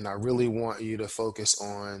 and I really want you to focus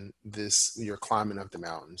on this. You're climbing up the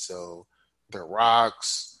mountain. So there are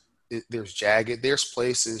rocks, there's jagged, there's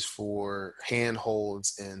places for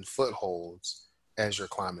handholds and footholds as you're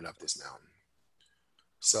climbing up this mountain.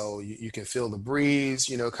 So you can feel the breeze,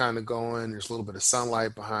 kind of going. There's a little bit of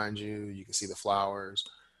sunlight behind you. You can see the flowers.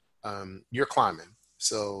 You're climbing.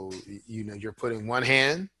 So, you're putting one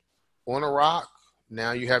hand on a rock.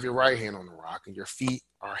 Now you have your right hand on the rock and your feet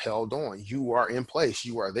are held on. You are in place.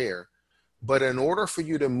 You are there. But in order for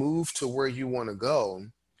you to move to where you want to go,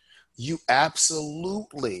 you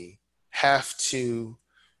absolutely have to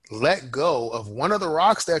let go of one of the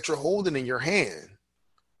rocks that you're holding in your hand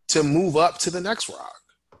to move up to the next rock.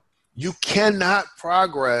 You cannot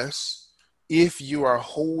progress if you are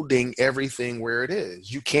holding everything where it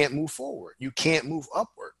is. You can't move forward. You can't move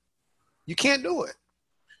upward. You can't do it.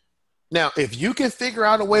 Now, if you can figure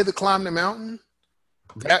out a way to climb the mountain,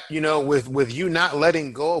 that, with you not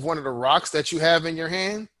letting go of one of the rocks that you have in your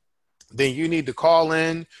hand, then you need to call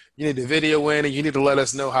in, you need to video in, and you need to let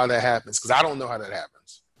us know how that happens, because I don't know how that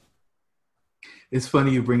happens. It's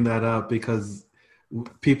funny you bring that up, because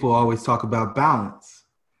people always talk about balance.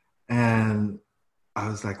 And I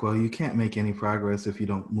was like, well, you can't make any progress if you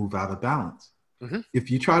don't move out of balance.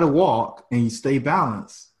 If you try to walk and you stay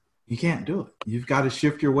balanced, you can't do it. You've got to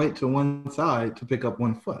shift your weight to one side to pick up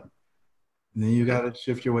one foot. And then you got to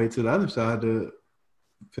shift your weight to the other side to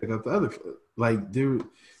pick up the other foot. Like there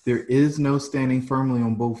is no standing firmly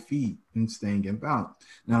on both feet and staying in balance.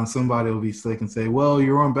 Now, somebody will be slick and say, well,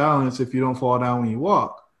 you're on balance if you don't fall down when you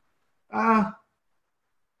walk. I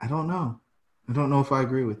don't know. I don't know if I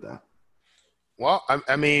agree with that. Well,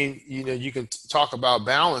 I mean, you can talk about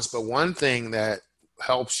balance, but one thing that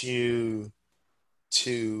helps you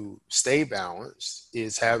to stay balanced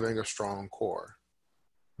is having a strong core.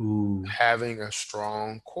 Having a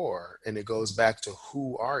strong core. And it goes back to,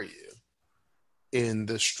 who are you? In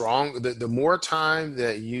the more time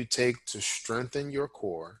that you take to strengthen your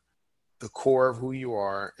core, the core of who you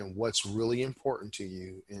are and what's really important to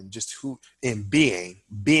you, and just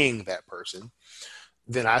being that person,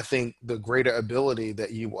 then I think the greater ability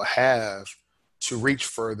that you will have to reach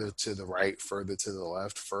further to the right, further to the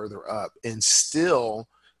left, further up, and still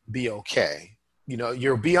be okay.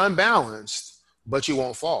 You'll be unbalanced, but you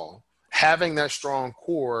won't fall. Having that strong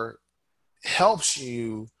core helps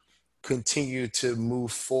you continue to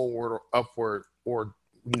move forward or upward, or,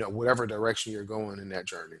 whatever direction you're going in that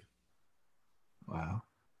journey. Wow.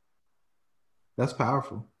 That's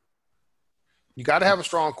powerful. You got to have a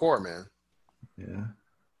strong core, man. Yeah.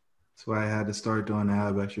 That's why I had to start doing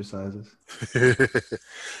ab exercises.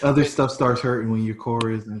 Other stuff starts hurting when your core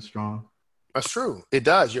isn't strong. That's true. It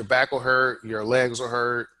does. Your back will hurt. Your legs will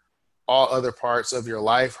hurt. All other parts of your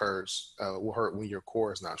life will hurt when your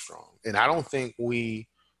core is not strong. And I don't think we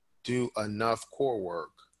do enough core work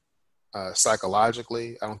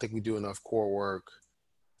psychologically. I don't think we do enough core work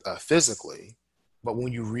physically. But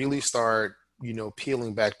when you really start,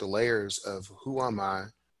 peeling back the layers of who am I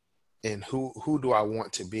and who do I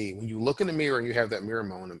want to be? When you look in the mirror and you have that mirror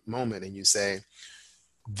moment and you say,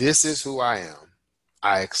 this is who I am.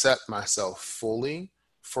 I accept myself fully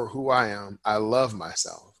for who I am. I love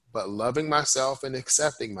myself. But loving myself and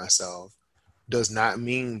accepting myself does not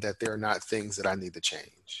mean that there are not things that I need to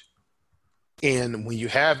change. And when you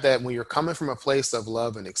have that, when you're coming from a place of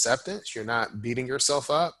love and acceptance, you're not beating yourself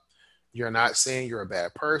up. You're not saying you're a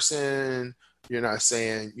bad person. You're not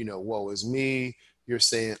saying, woe is me. You're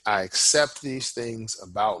saying, I accept these things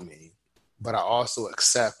about me, but I also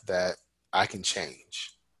accept that I can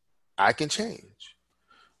change. I can change.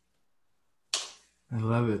 I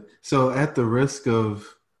love it. So at the risk of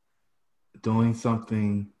doing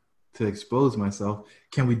something to expose myself,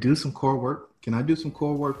 can we do some core work? Can I do some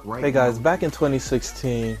core work right now? Hey guys, back in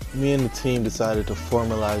 2016, me and the team decided to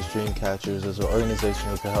formalize Dreamcatchers as an organization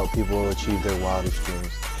that can help people achieve their wildest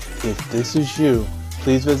dreams. If this is you,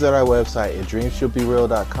 please visit our website at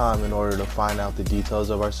dreamshouldbereal.com in order to find out the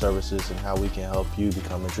details of our services and how we can help you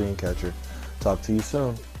become a Dreamcatcher. Talk to you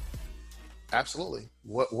soon. Absolutely.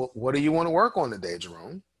 What do you want to work on today,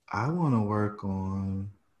 Jerome? I want to work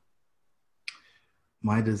on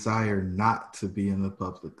my desire not to be in the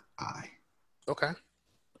public eye. Okay.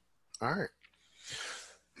 All right.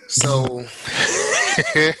 So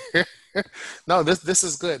no, this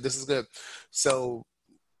is good. This is good. So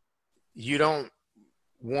you don't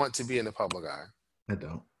want to be in the public eye. I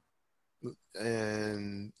don't.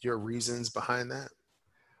 And your reasons behind that?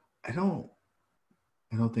 I don't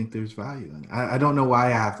think there's value in it. I don't know why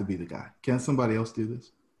I have to be the guy. Can somebody else do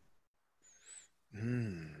this?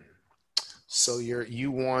 So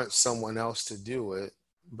you want someone else to do it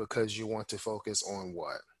because you want to focus on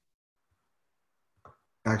what?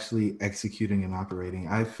 Actually executing and operating.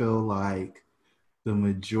 I feel like the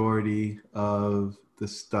majority of the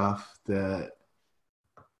stuff that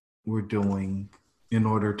we're doing in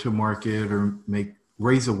order to market or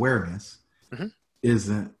raise awareness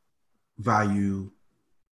isn't value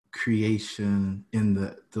creation in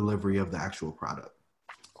the delivery of the actual product.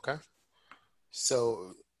 Okay.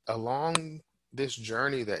 So along this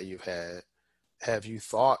journey that you've had, have you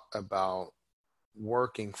thought about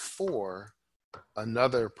working for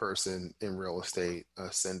another person in real estate, a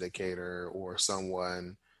syndicator or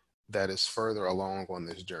someone that is further along on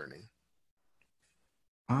this journey?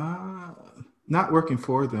 Not working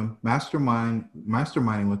for them.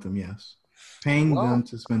 Masterminding with them, yes. Paying them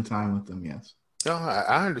to spend time with them, yes. No,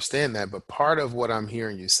 I understand that, but part of what I'm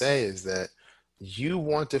hearing you say is that you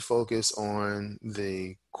want to focus on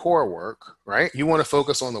the core work, right? You want to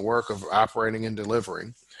focus on the work of operating and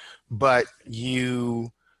delivering, but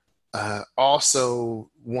you also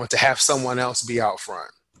want to have someone else be out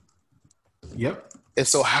front. Yep. And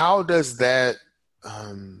so how does that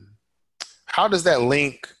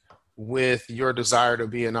link with your desire to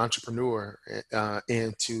be an entrepreneur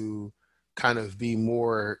and to kind of be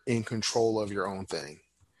more in control of your own thing?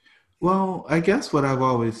 Well, I guess what I've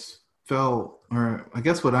always felt, or I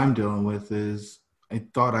guess what I'm dealing with is I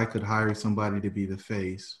thought I could hire somebody to be the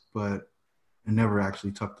face, but I never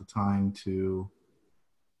actually took the time to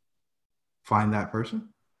find that person.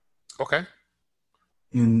 Okay.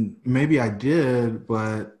 And maybe I did,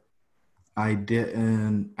 but I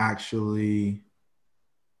didn't actually,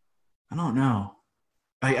 I don't know.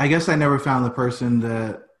 I guess I never found the person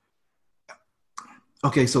that,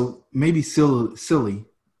 okay, so maybe silly,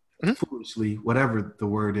 foolishly, whatever the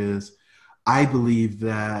word is, I believe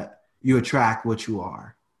that you attract what you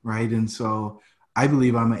are, right? And so I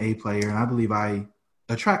believe I'm an A player, and I believe I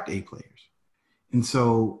attract A players. And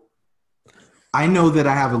so I know that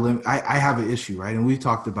I have I have an issue, right? And we've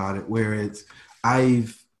talked about it, where it's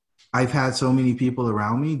I've had so many people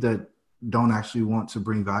around me that don't actually want to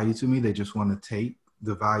bring value to me. They just want to take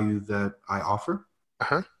the value that I offer.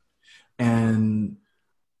 And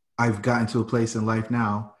I've gotten to a place in life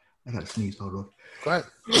now. I got to sneeze, hold on. Go ahead.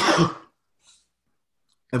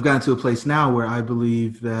 I've gotten to a place now where I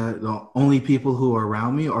believe that the only people who are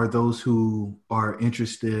around me are those who are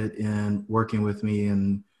interested in working with me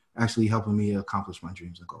and actually helping me accomplish my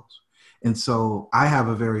dreams and goals. And so I have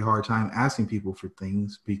a very hard time asking people for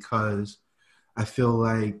things because I feel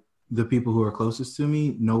like the people who are closest to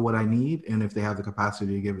me know what I need. And if they have the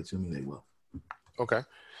capacity to give it to me, they will. Okay.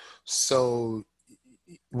 So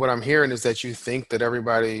what I'm hearing is that you think that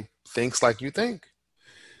everybody thinks like you think.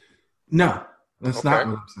 No, that's not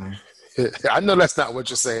what I'm saying. I know that's not what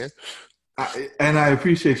you're saying. And I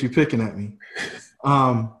appreciate you picking at me.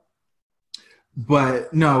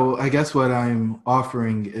 But no, I guess what I'm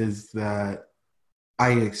offering is that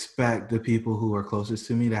I expect the people who are closest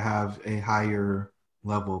to me to have a higher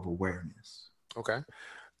level of awareness. Okay.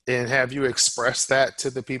 And have you expressed that to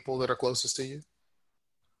the people that are closest to you?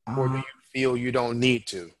 Or do you feel you don't need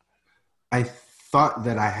to? I thought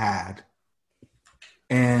that I had,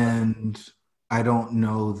 and I don't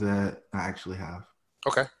know that I actually have.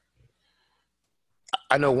 Okay.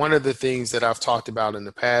 I know one of the things that I've talked about in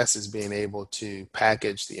the past is being able to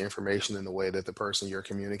package the information in the way that the person you're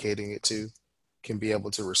communicating it to can be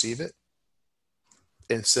able to receive it.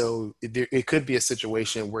 And so it could be a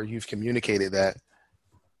situation where you've communicated that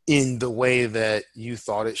in the way that you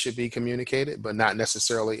thought it should be communicated, but not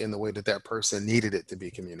necessarily in the way that that person needed it to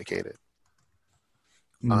be communicated.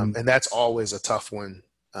 And that's always a tough one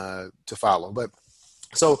to follow. But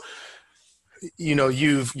so, you know,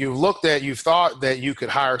 you've thought that you could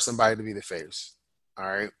hire somebody to be the face. All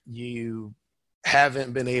right. You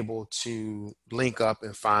haven't been able to link up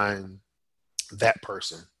and find that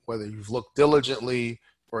person, whether you've looked diligently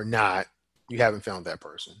or not, you haven't found that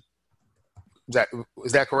person.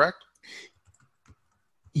 Is that correct?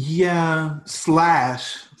 Yeah.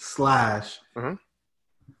 Slash.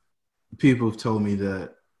 People have told me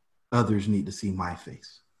that others need to see my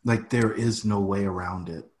face. Like, there is no way around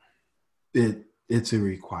it. It's a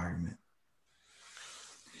requirement.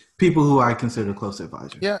 People who I consider close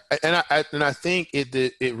advisors. Yeah, and I think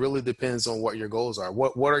it really depends on what your goals are.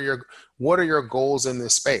 What are your goals in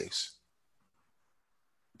this space?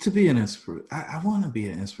 To be an I want to be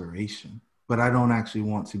an inspiration, but I don't actually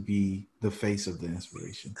want to be the face of the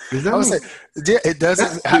inspiration. Does that yeah, it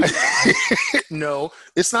doesn't. No,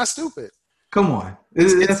 it's not stupid. Come on,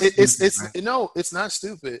 it's not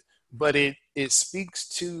stupid, but it speaks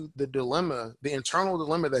to the dilemma, the internal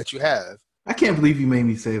dilemma that you have. I can't believe you made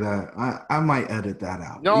me say that. I might edit that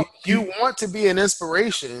out. No, you want to be an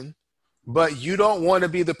inspiration, but you don't want to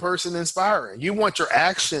be the person inspiring. You want your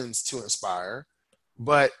actions to inspire,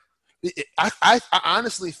 but I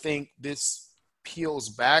honestly think this peels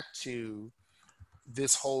back to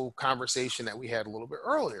this whole conversation that we had a little bit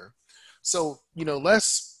earlier. So,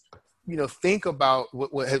 let's, think about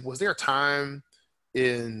what was there a time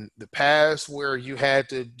in the past where you had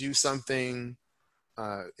to do something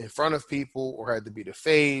in front of people, or had to be the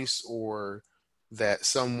face, or that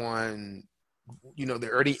someone,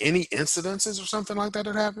 there are any incidences or something like that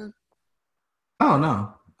happened? Oh,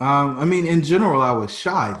 no. I mean, in general, I was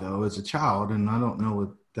shy, though, as a child, and I don't know what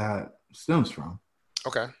that stems from.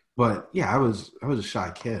 Okay. But yeah, I was a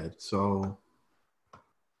shy kid. So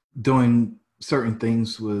doing certain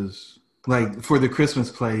things was like, for the Christmas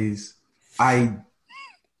plays, I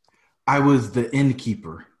was the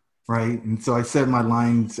innkeeper, right? And so I said my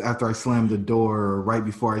lines after I slammed the door, or right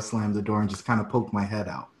before I slammed the door, and just kind of poked my head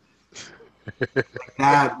out.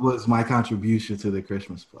 That was my contribution to the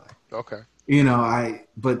Christmas play. Okay.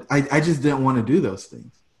 But I just didn't want to do those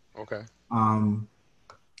things. Okay.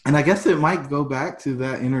 And I guess it might go back to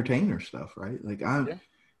that entertainer stuff, right? Like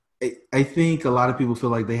I think a lot of people feel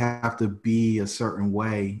like they have to be a certain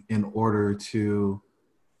way in order to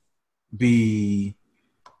be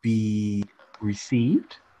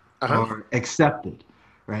received or accepted,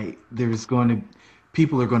 right?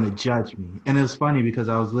 People are going to judge me. And it was funny because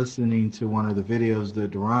I was listening to one of the videos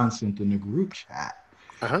that Duran sent in the group chat.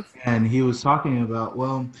 And he was talking about,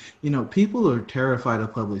 people are terrified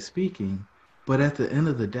of public speaking, but at the end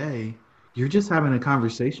of the day, you're just having a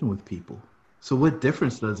conversation with people. So what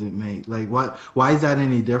difference does it make? Like, why is that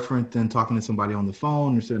any different than talking to somebody on the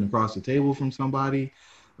phone or sitting across the table from somebody?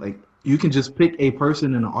 Like, you can just pick a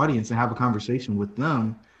person in the audience and have a conversation with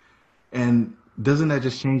them. And doesn't that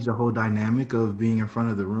just change the whole dynamic of being in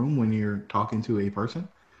front of the room when you're talking to a person?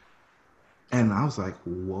 And I was like,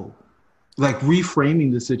 whoa. Like,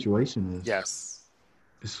 reframing the situation is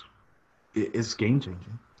game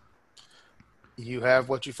changing. You have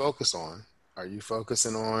what you focus on. Are you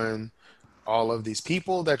focusing on all of these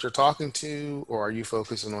people that you're talking to, or are you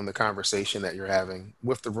focusing on the conversation that you're having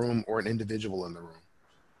with the room or an individual in the room?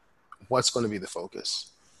 What's going to be the focus?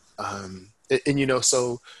 For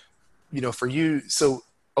you,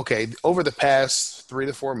 okay, over the past 3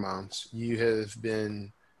 to 4 months, you have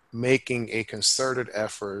been making a concerted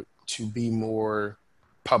effort to be more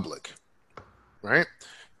public, right?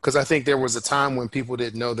 Because I think there was a time when people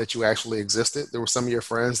didn't know that you actually existed. There were some of your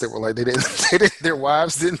friends that were like, their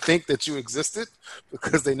wives didn't think that you existed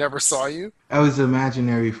because they never saw you. I was an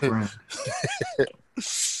imaginary friend.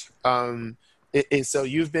 And so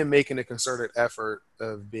you've been making a concerted effort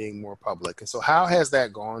of being more public. And so how has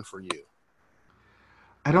that gone for you?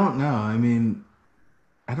 I don't know. I mean,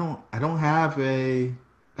 I don't have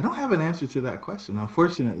an answer to that question.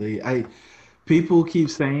 Unfortunately, people keep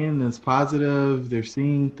saying it's positive, they're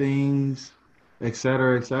seeing things, et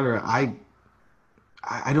cetera, et cetera. I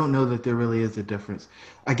don't know that there really is a difference.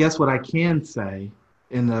 I guess what I can say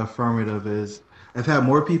in the affirmative is I've had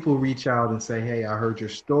more people reach out and say, hey, I heard your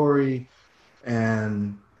story,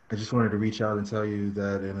 and I just wanted to reach out and tell you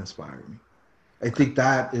that it inspired me. I think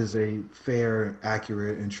that is a fair,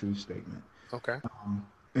 accurate, and true statement. Okay.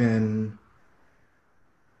 And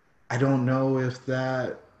I don't know if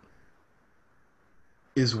that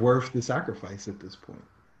is worth the sacrifice at this point.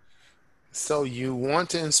 So you want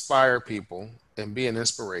to inspire people and be an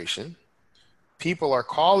inspiration. People are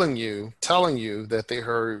calling you, telling you that they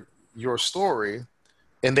heard your story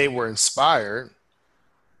and they were inspired.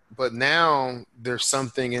 But now there's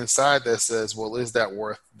something inside that says, well, is that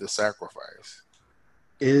worth the sacrifice?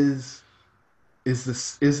 Is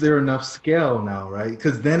there enough scale now, right?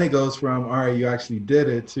 Because then it goes from, all right, you actually did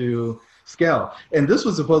it, to scale. And this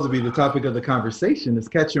was supposed to be the topic of the conversation, is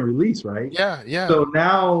catch and release, right? Yeah. So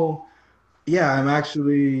now, I'm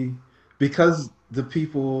actually, because the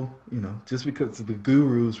people, just because the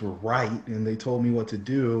gurus were right and they told me what to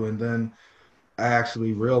do, and then I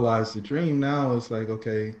actually realized the dream, now it's like,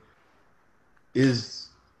 okay, is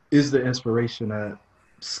is the inspiration at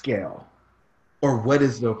scale? Or what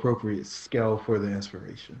is the appropriate scale for the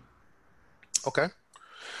inspiration? Okay.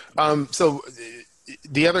 So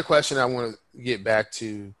the other question I want to get back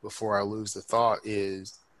to before I lose the thought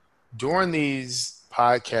is, during these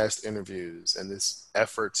podcast interviews and this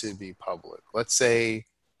effort to be public, let's say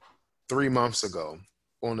 3 months ago,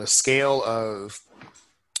 on a scale of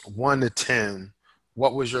 1 to 10,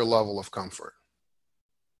 what was your level of comfort?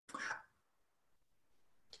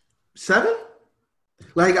 7?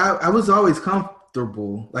 Like I was always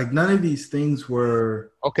comfortable. Like none of these things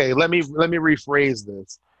were. Okay, let me rephrase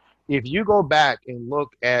this. If you go back and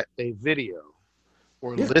look at a video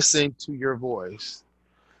or listen to your voice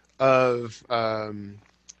of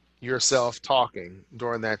yourself talking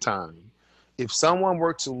during that time, if someone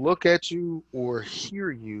were to look at you or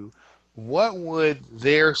hear you, what do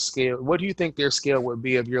you think their scale would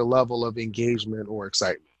be of your level of engagement or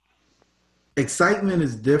excitement? Excitement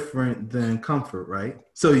is different than comfort, right?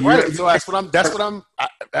 So that's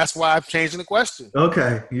why I'm changing the question.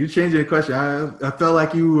 Okay, you're changing the question. I felt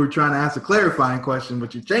like you were trying to ask a clarifying question,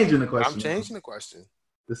 but you're changing the question. I'm changing the question.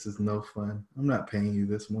 This is no fun. I'm not paying you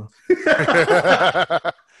this month.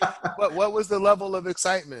 What was the level of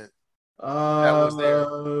excitement that was there?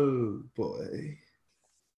 Oh boy,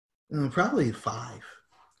 probably 5.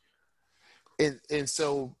 And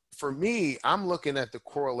so for me, I'm looking at the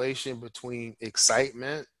correlation between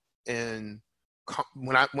excitement and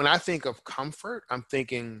when I think of comfort, I'm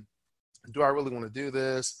thinking, do I really want to do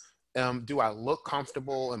this? Do I look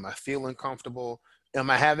comfortable? Am I feeling comfortable? Am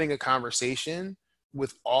I having a conversation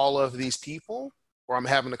with all of these people, or I'm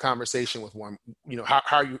having a conversation with one? You know,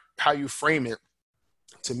 how you frame it,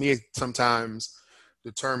 to me, sometimes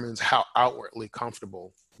determines how outwardly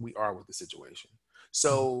comfortable we are with the situation.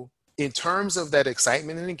 So in terms of that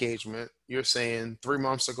excitement and engagement, you're saying 3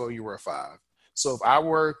 months ago you were a 5. So if I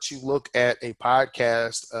were to look at a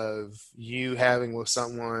podcast of you having with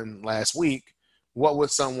someone last week, what would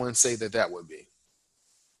someone say that would be?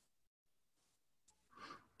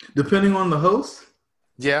 Depending on the host?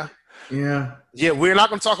 Yeah. Yeah. Yeah, we're not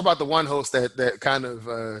going to talk about the one host that kind of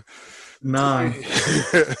 9.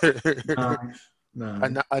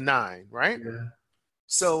 9. A 9, right? Yeah.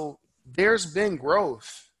 So there's been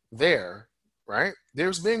growth there, right?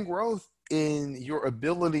 There's been growth in your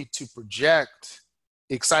ability to project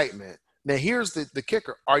excitement. Now, here's the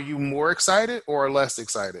kicker. Are you more excited or less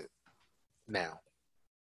excited now?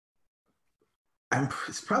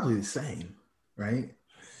 It's probably the same, right?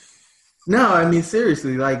 No, I mean,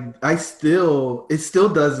 seriously, like it still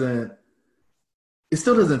doesn't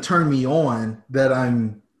turn me on that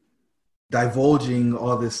I'm divulging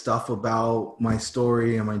all this stuff about my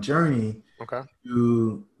story and my journey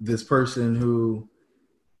to this person who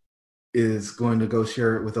is going to go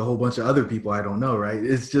share it with a whole bunch of other people I don't know, right?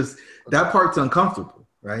 It's just that part's uncomfortable,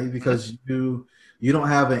 right? Because you don't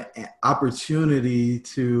have an opportunity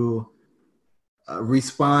to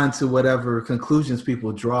respond to whatever conclusions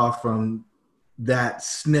people draw from that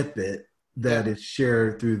snippet that is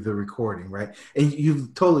shared through the recording, right? And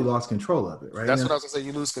you've totally lost control of it, right? That's what I was gonna say.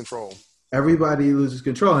 You lose control. Everybody loses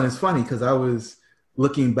control. And it's funny because I was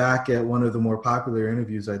looking back at one of the more popular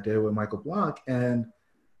interviews I did with Michael Blanc, and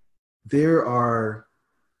there are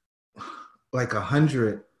like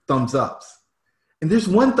 100 thumbs ups and there's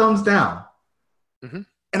 1 thumbs down. Mm-hmm.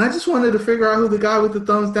 And I just wanted to figure out who the guy with the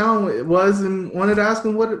thumbs down was and wanted to ask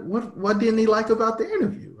him what didn't he like about the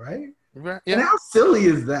interview, right? Right. Yeah. And how silly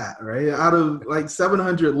is that, right? Out of like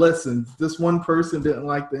 700 listens, this one person didn't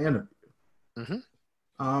like the interview.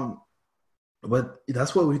 Mm-hmm. But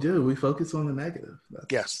that's what we do. We focus on the negative.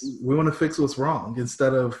 Yes. We want to fix what's wrong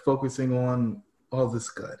instead of focusing on all this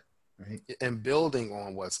good, right? And building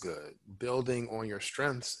on what's good, building on your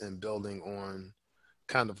strengths and building on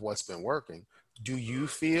kind of what's been working. Do you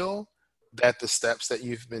feel that the steps that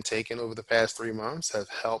you've been taking over the past 3 months have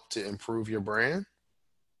helped to improve your brand?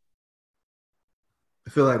 I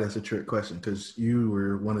feel like that's a trick question because you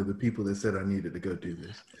were one of the people that said I needed to go do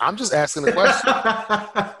this. I'm just asking the question.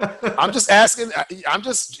 I'm just asking. I'm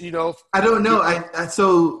just, I don't know.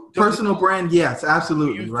 So personal brand, yes,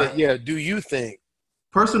 absolutely. Right. Do you think?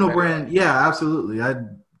 Personal brand, yeah, absolutely. I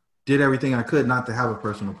did everything I could not to have a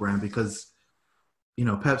personal brand because,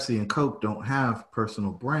 Pepsi and Coke don't have personal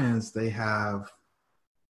brands. They have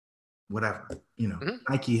whatever, mm-hmm.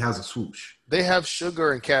 Nike has a swoosh. They have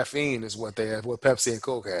sugar and caffeine is what they have, what Pepsi and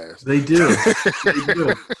Coke has. They do. They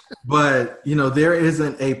do. But, there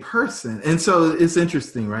isn't a person. And so it's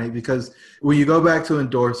interesting, right? Because when you go back to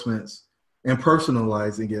endorsements and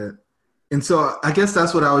personalizing it, and so I guess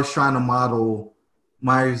that's what I was trying to model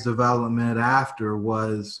Myers development after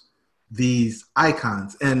was these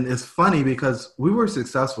icons. And it's funny because we were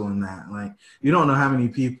successful in that. Like, you don't know how many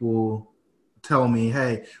people tell me,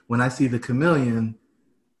 hey, when I see the chameleon,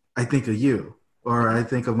 I think of you, or I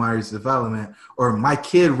think of Myers Development, or my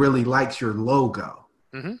kid really likes your logo.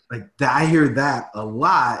 Mm-hmm. Like that, I hear that a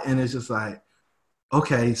lot. And it's just like,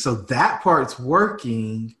 okay, so that part's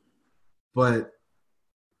working, but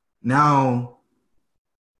now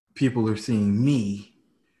people are seeing me,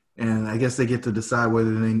 and I guess they get to decide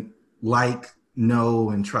whether they like, know,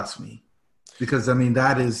 and trust me. Because I mean,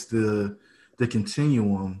 that is the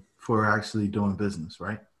continuum for actually doing business,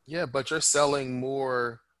 right? Yeah, but you're selling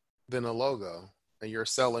more than a logo, and you're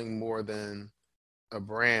selling more than a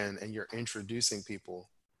brand, and you're introducing people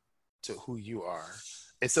to who you are.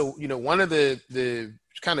 And so, one of the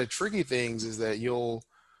kind of tricky things is that you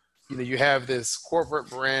have this corporate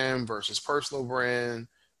brand versus personal brand.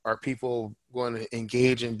 Are people going to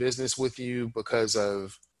engage in business with you because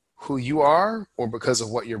of who you are, or because of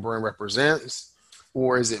what your brand represents,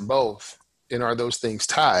 or is it both? And are those things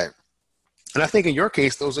tied? And I think in your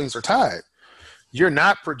case, those things are tied. You're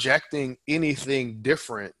not projecting anything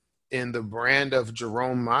different in the brand of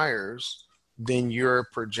Jerome Myers than you're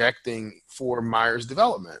projecting for Myers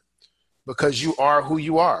Development, because you are who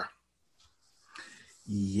you are.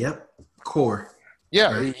 Yep. Core.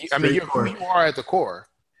 Yeah. Right? I mean, you're who you are at the core.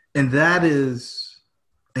 And that is,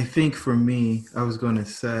 I think for me, I was going to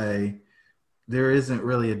say, there isn't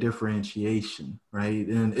really a differentiation, right?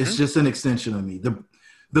 And it's just an extension of me.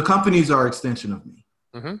 The companies are extension of me.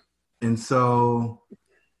 Mm-hmm. And so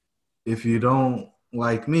if you don't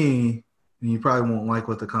like me, then you probably won't like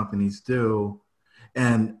what the companies do.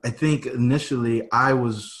 And I think initially I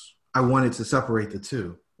wanted to separate the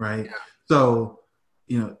two, right? Yeah. So,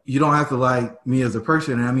 you don't have to like me as a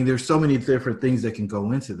person. And I mean, there's so many different things that can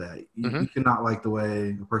go into that. You cannot like the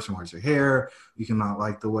way a person wears their hair. You cannot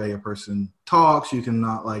like the way a person talks. You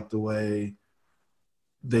cannot like the way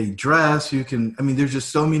they dress. There's just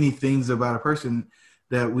so many things about a person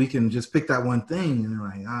that we can just pick that one thing and they're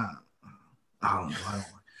like, I don't know.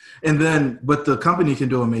 And then, but the company can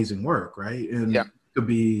do amazing work, right? And could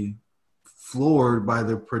be floored by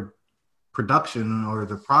the production or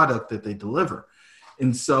the product that they deliver.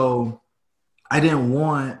 And so I didn't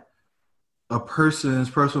want a person's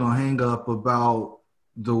personal hang up about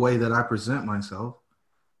the way that I present myself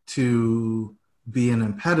to be an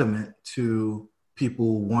impediment to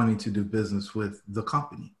people wanting to do business with the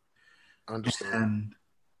company. Understand. And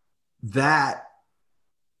that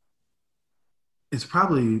is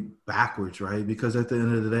probably backwards, right? Because at the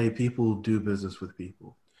end of the day, people do business with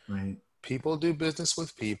people, right? People do business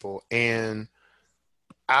with people. And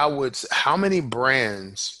how many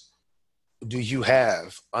brands do you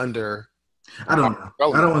have under? I don't know.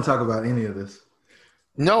 I don't want to talk about any of this.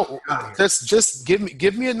 No, just give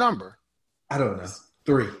me a number. I don't know.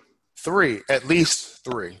 3. At least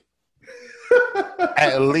 3.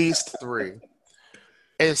 At least 3.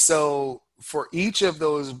 And so for each of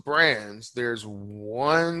those brands, there's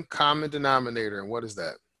one common denominator. And what is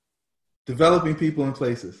that? Developing people and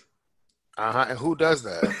places. And who does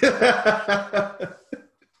that?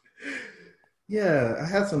 Yeah, I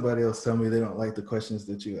had somebody else tell me they don't like the questions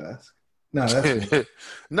that you ask. No, that's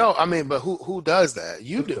no. I mean, but who does that?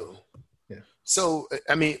 You do. Yeah. So,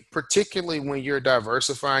 I mean, particularly when you're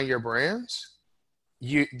diversifying your brands,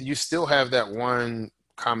 you still have that one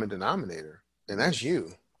common denominator, and that's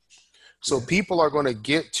you. So people are going to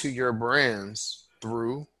get to your brands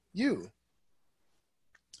through you.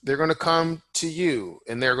 They're going to come to you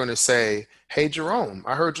and they're going to say, "Hey, Jerome,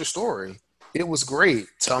 I heard your story. It was great.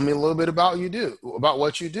 Tell me a little bit about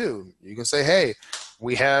what you do." You can say, "Hey,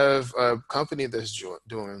 we have a company that's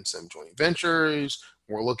doing some joint ventures.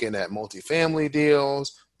 We're looking at multifamily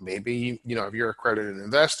deals. Maybe, if you're an accredited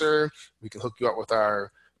investor, we can hook you up with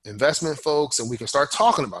our investment folks and we can start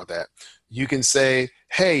talking about that." You can say,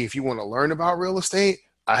 "Hey, if you want to learn about real estate,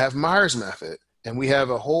 I have Myers Method. And we have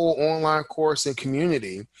a whole online course and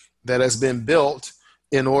community that has been built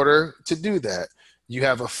in order to do that. You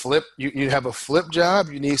have a flip, you have a flip job,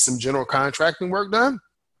 you need some general contracting work done.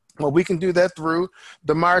 Well, we can do that through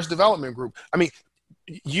the Myers Development Group." I mean,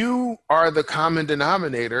 you are the common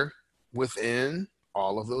denominator within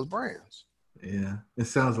all of those brands. Yeah. It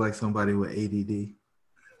sounds like somebody with ADD.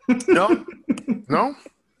 No.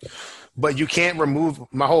 But you can't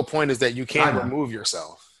my whole point is that you can't remove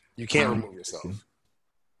yourself. You can't remove yourself.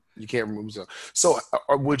 You can't remove yourself. So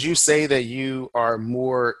would you say that you are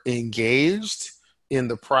more engaged in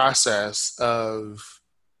the process of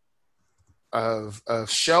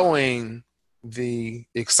showing the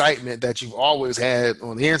excitement that you've always had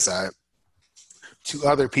on the inside to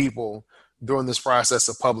other people during this process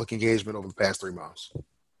of public engagement over the past 3 months?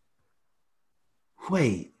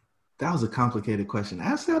 Wait, that was a complicated question.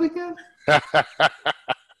 Ask that again.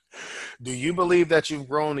 Do you believe that you've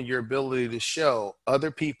grown in your ability to show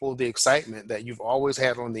other people the excitement that you've always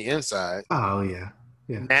had on the inside Oh, yeah.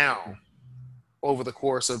 now over the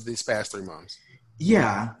course of these past 3 months?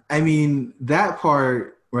 Yeah. I mean, that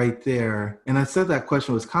part right there, and I said that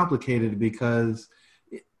question was complicated because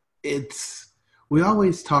we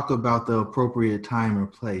always talk about the appropriate time or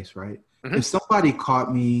place, right? Mm-hmm. If somebody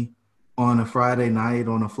caught me on a Friday night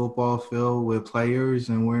on a football field with players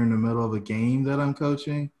and we're in the middle of a game that I'm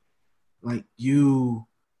coaching, like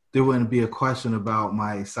there wouldn't be a question about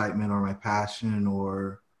my excitement or my passion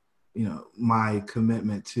or, my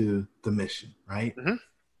commitment to the mission, right?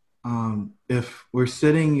 Mm-hmm. If we're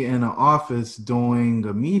sitting in an office doing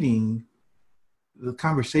a meeting, the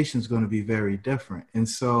conversation is going to be very different. And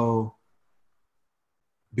so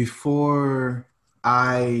before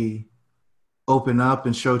I open up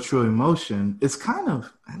and show true emotion, it's kind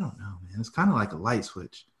of, I don't know, man, it's kind of like a light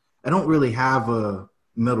switch. I don't really have a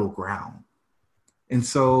middle ground. And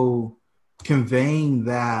so conveying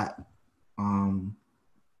that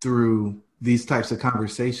through these types of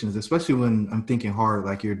conversations, especially when I'm thinking hard,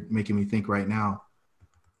 like you're making me think right now,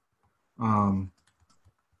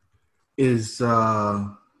 is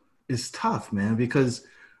tough, man, because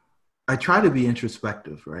I try to be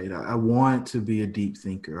introspective, right? I want to be a deep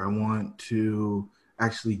thinker. I want to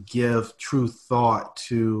actually give true thought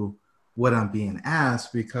to what I'm being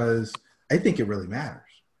asked because I think it really matters.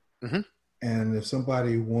 Mm-hmm. And if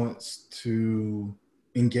somebody wants to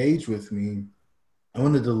engage with me, I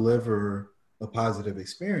want to deliver a positive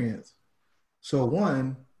experience. So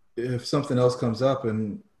one, if something else comes up,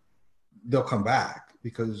 and they'll come back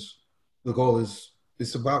because the goal is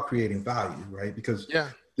it's about creating value, right? Because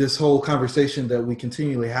this whole conversation that we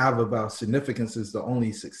continually have about significance is the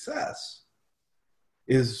only success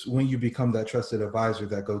is when you become that trusted advisor,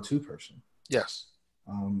 that go-to person. Yes.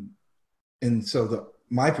 And so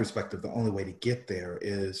my perspective, the only way to get there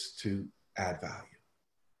is to add value.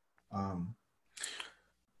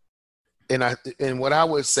 And what I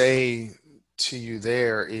would say to you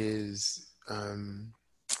there is,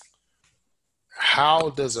 how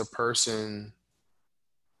does a person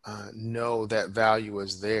know that value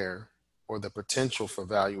is there or the potential for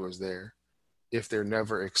value is there if they're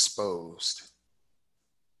never exposed?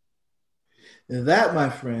 And that, my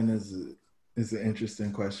friend, is an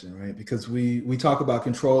interesting question, right? Because we talk about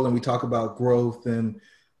control and we talk about growth, and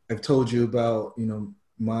I've told you about,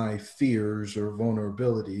 my fears or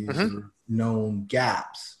vulnerabilities Mm-hmm. or known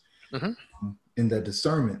gaps Mm-hmm. in that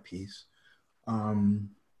discernment piece.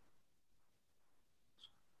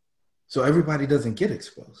 So everybody doesn't get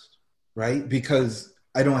exposed, right? Because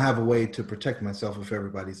I don't have a way to protect myself if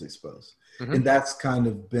everybody's exposed. Mm-hmm. And that's kind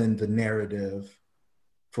of been the narrative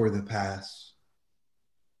for the past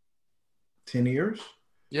 10 years.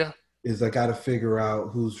 Yeah. Is I got to figure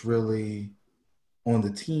out who's really on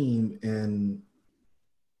the team and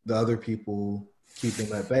the other people keep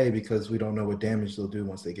them at bay because we don't know what damage they'll do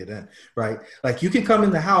once they get in, right? Like you can come in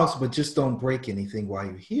the house, but just don't break anything while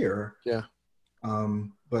you're here. Yeah.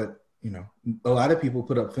 But a lot of people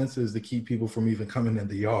put up fences to keep people from even coming in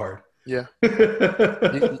the yard. Yeah.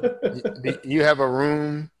 You have a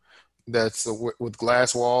room that's with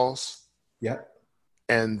glass walls. Yeah.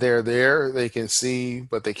 And they're there, they can see,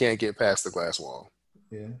 but they can't get past the glass wall.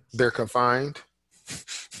 Yeah. They're confined.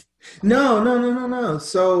 No.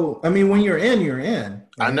 So, I mean, when you're in, you're in.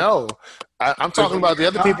 Right? I know. I'm talking about the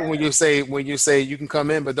other people when you say you can come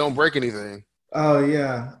in, but don't break anything. Oh,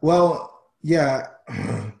 yeah. Well, yeah.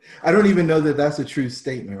 I don't even know that that's a true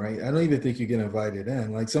statement, right? I don't even think you get invited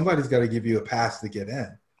in. Like somebody's got to give you a pass to get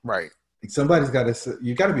in. Right. Like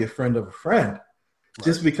you got to be a friend of a friend. Right.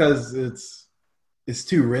 Just because it's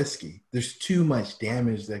too risky. There's too much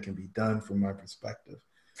damage that can be done from my perspective.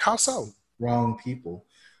 How so? Wrong people.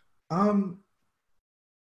 I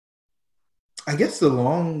guess the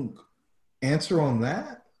long answer on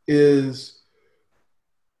that is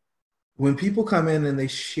when people come in and they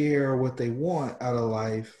share what they want out of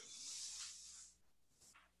life,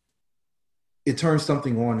 it turns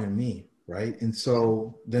something on in me, right? And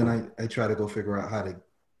so then I try to go figure out how to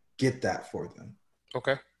get that for them.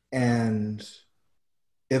 Okay. And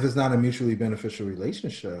if it's not a mutually beneficial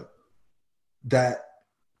relationship, that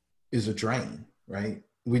is a drain, right?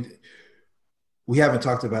 We haven't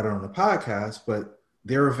talked about it on the podcast, but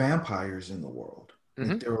there are vampires in the world.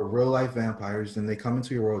 Mm-hmm. There are real life vampires, and they come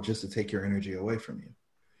into your world just to take your energy away from you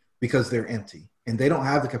because they're empty and they don't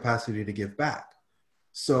have the capacity to give back.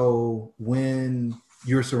 So when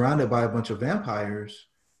you're surrounded by a bunch of vampires,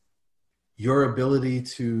 your ability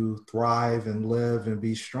to thrive and live and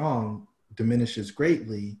be strong diminishes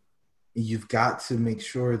greatly. You've got to make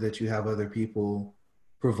sure that you have other people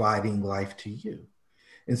providing life to you.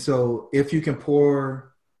 And so if you can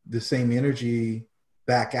pour the same energy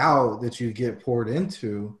back out that you get poured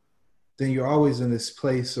into, then you're always in this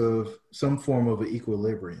place of some form of an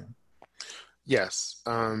equilibrium. Yes.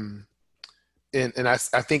 And I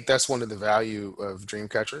think that's one of the value of dream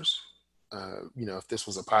catchers. If this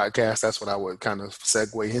was a podcast, that's what I would kind of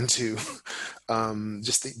segue into.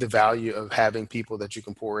 Just the value of having people that you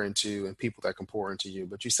can pour into and people that can pour into you.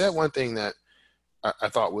 But you said one thing that I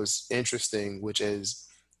thought was interesting, which is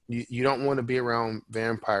you don't want to be around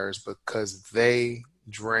vampires because they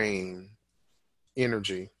drain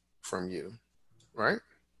energy from you, right?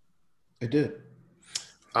 I did.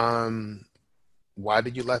 Why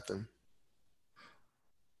did you let them?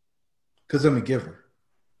 Because I'm a giver,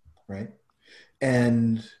 right?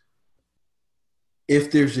 And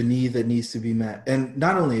if there's a need that needs to be met, and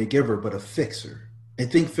not only a giver, but a fixer. I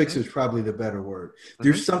think fixer is probably the better word.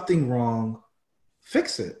 There's something wrong,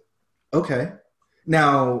 fix it. Okay.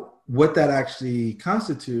 Now, what that actually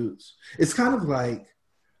constitutes, it's kind of like,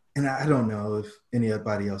 and I don't know if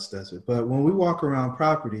anybody else does it, but when we walk around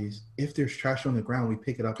properties, if there's trash on the ground, we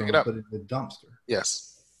pick it up and put it in the dumpster.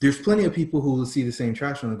 Yes. There's plenty of people who will see the same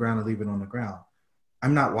trash on the ground and leave it on the ground.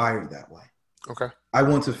 I'm not wired that way. Okay. I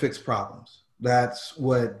want to fix problems. That's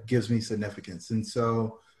what gives me significance. And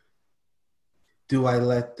so do I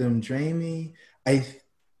let them drain me? I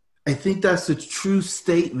think that's a true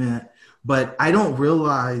statement, but I don't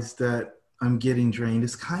realize that I'm getting drained.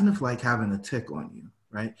 It's kind of like having a tick on you,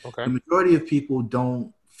 right? Okay. The majority of people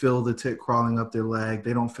don't feel the tick crawling up their leg.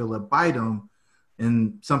 They don't feel it bite them.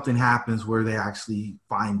 And something happens where they actually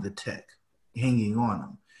find the tick hanging on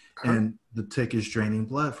them. And the tick is draining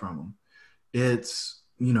blood from them. It's,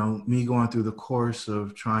 me going through the course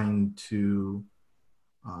of trying to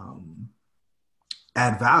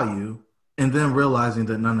add value and then realizing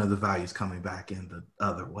that none of the value is coming back in the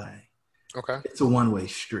other way. Okay. It's a one-way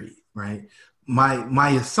street, right? My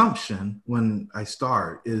assumption when I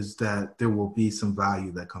start is that there will be some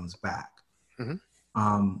value that comes back. Mm-hmm.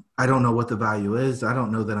 I don't know what the value is. I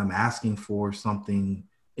don't know that I'm asking for something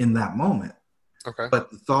in that moment. Okay. But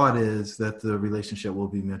the thought is that the relationship will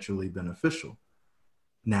be mutually beneficial.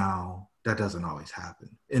 Now, that doesn't always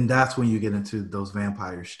happen. And that's when you get into those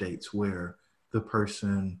vampire states where the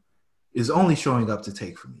person is only showing up to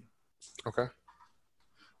take from you. Okay.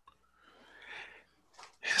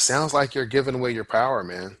 Sounds like you're giving away your power,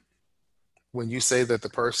 man. When you say that the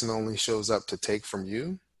person only shows up to take from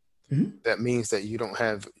you, that means that you don't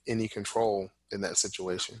have any control in that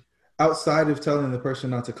situation. Outside of telling the person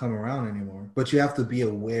not to come around anymore, but you have to be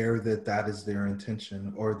aware that that is their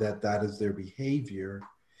intention or that that is their behavior.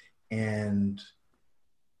 And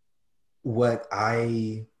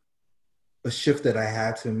a shift that I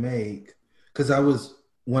had to make, because I was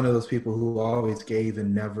one of those people who always gave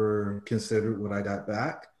and never considered what I got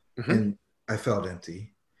back. And I felt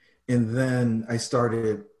empty. And then I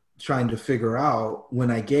started trying to figure out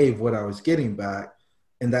when I gave what I was getting back,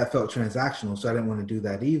 and that felt transactional. So I didn't want to do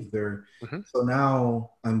that either. So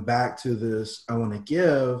now I'm back to this, I want to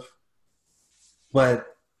give,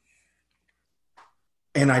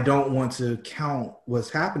 and I don't want to count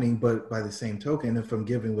what's happening, but by the same token, if I'm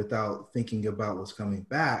giving without thinking about what's coming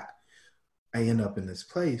back, I end up in this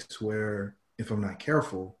place where if I'm not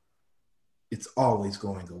careful, it's always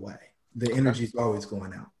going away. The energy is always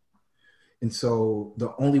going out. And so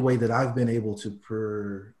the only way that I've been able to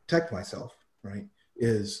protect myself, right,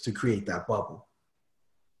 is to create that bubble.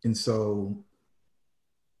 And so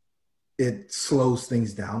it slows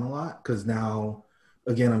things down a lot because now,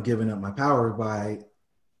 again, I'm giving up my power by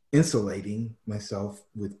insulating myself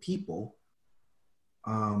with people.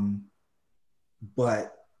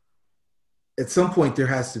 But at some point, there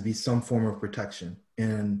has to be some form of protection.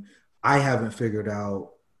 And I haven't figured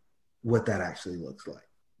out what that actually looks like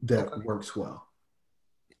that works well.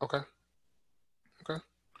 Okay.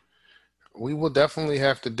 We will definitely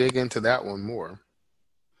have to dig into that one more.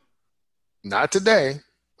 Not today,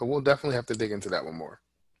 but we'll definitely have to dig into that one more.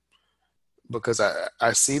 Because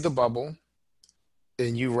I see the bubble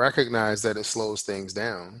and you recognize that it slows things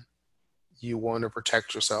down. You want to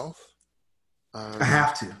protect yourself. I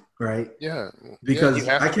have to, right? Yeah. Because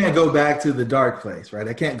I can't go back to the dark place, right?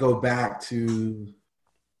 I can't go back to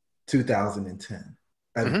 2010.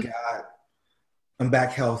 I'm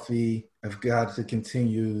back healthy. I've got to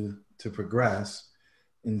continue to progress.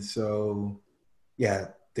 And so, yeah,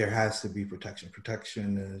 there has to be protection.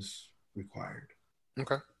 Protection is required.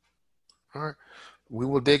 Okay. All right. We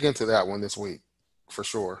will dig into that one this week for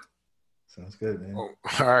sure. Sounds good, man. Oh,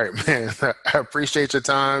 all right, man. I appreciate your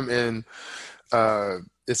time, and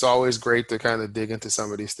it's always great to kind of dig into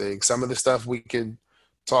some of these things. Some of the stuff we can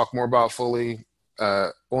talk more about fully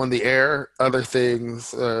on the air. Other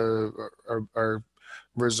things are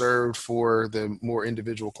reserved for the more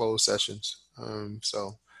individual closed sessions.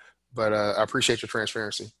 But I appreciate your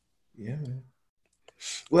transparency. Yeah, man.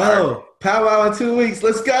 Well, right. Powwow in 2 weeks.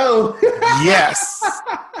 Let's go. Yes.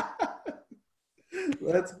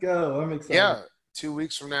 Let's go. I'm excited. Yeah. 2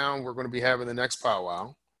 weeks from now, we're going to be having the next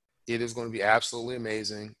powwow. It is going to be absolutely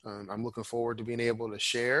amazing. I'm looking forward to being able to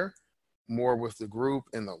share more with the group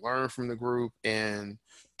and to learn from the group and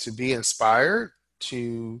to be inspired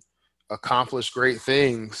to accomplish great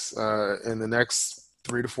things in the next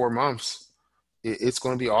 3 to 4 months. It's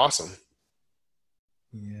going to be awesome.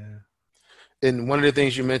 Yeah. And one of the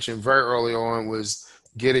things you mentioned very early on was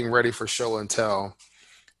getting ready for show and tell.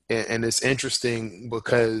 And it's interesting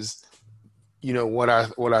because, you know, what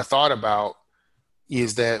I thought about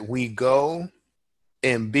is that we go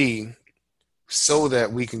and be so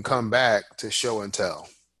that we can come back to show and tell.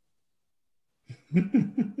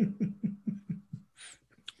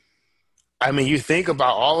 I mean, you think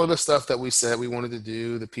about all of the stuff that we said we wanted to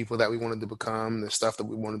do, the people that we wanted to become, the stuff that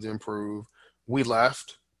we wanted to improve. We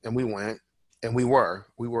left and we went and we were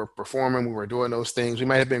performing. We were doing those things. We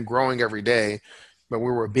might have been growing every day, but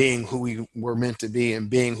we were being who we were meant to be and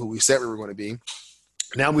being who we said we were going to be.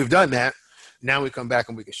 Now we've done that. Now we come back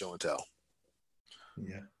and we can show and tell.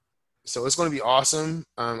 Yeah. So it's going to be awesome.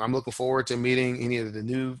 I'm looking forward to meeting any of the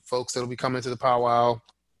new folks that will be coming to the powwow.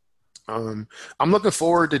 I'm looking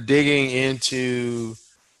forward to digging into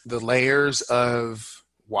the layers of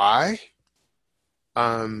why,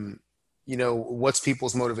 you know, what's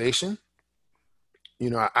people's motivation. You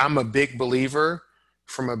know, I'm a big believer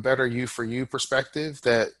from a better you for you perspective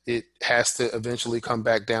that it has to eventually come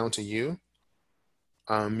back down to you.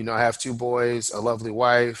 You know, I have 2 boys, a lovely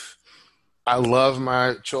wife. I love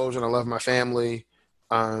my children. I love my family.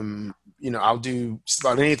 You know, I'll do just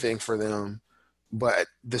about anything for them. But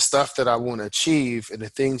the stuff that I want to achieve and the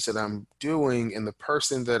things that I'm doing and the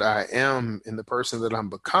person that I am and the person that I'm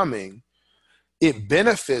becoming, it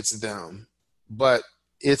benefits them, but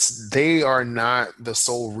they are not the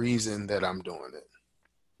sole reason that I'm doing it.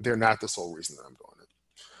 They're not the sole reason that I'm doing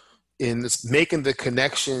it. And it's making the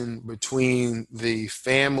connection between the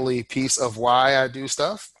family piece of why I do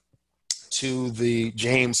stuff to the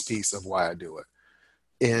James piece of why I do it.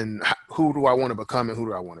 And who do I want to become and who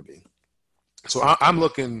do I want to be? So I'm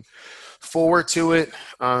looking forward to it.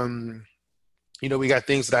 You know, we got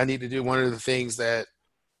things that I need to do. One of the things that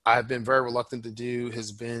I've been very reluctant to do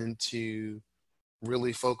has been to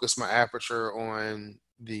really focus my aperture on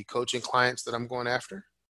the coaching clients that I'm going after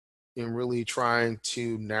and really trying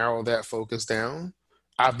to narrow that focus down.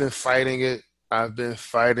 I've been fighting it. I've been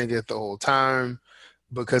fighting it the whole time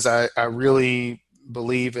because I really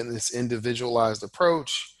believe in this individualized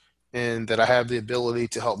approach and that I have the ability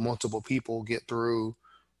to help multiple people get through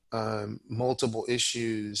multiple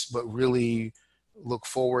issues, but really look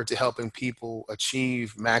forward to helping people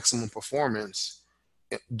achieve maximum performance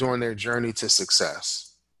during their journey to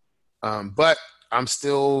success. But I'm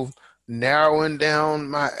still narrowing down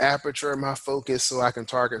my aperture, my focus, so I can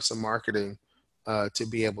target some marketing to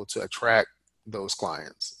be able to attract those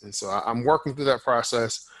clients. And so I'm working through that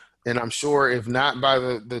process. And I'm sure if not by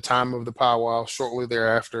the time of the powwow, shortly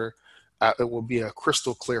thereafter, it will be a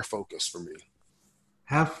crystal clear focus for me.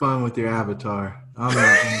 Have fun with your avatar. I'm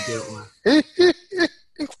not going to get one.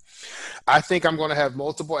 I think I'm going to have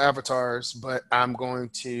multiple avatars, but I'm going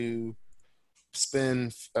to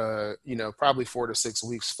spend, you know, probably 4 to 6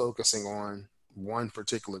 weeks focusing on one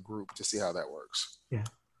particular group to see how that works. Yeah.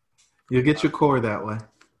 You'll get your core that way.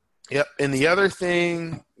 Yep. And the other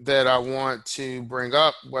thing that I want to bring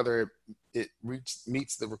up, whether it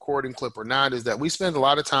meets the recording clip or not, is that we spend a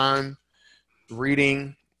lot of time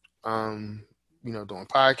reading, you know, doing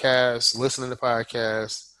podcasts, listening to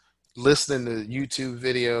podcasts, listening to YouTube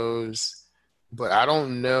videos, but I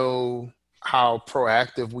don't know how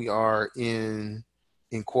proactive we are in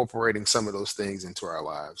incorporating some of those things into our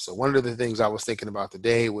lives. So one of the things I was thinking about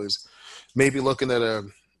today was maybe looking at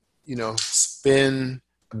spend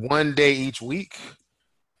one day each week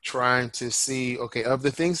trying to see, okay, of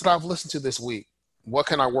the things that I've listened to this week, what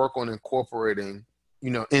can I work on incorporating,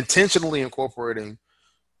 you know, intentionally incorporating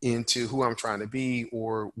into who I'm trying to be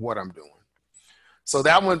or what I'm doing. So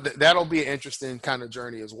that'll be an interesting kind of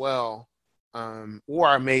journey as well. Or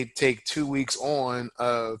I may take 2 weeks on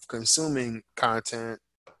of consuming content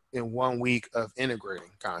and 1 week of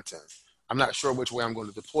integrating content. I'm not sure which way I'm going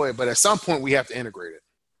to deploy it, but at some point we have to integrate it.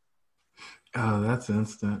 Oh, that's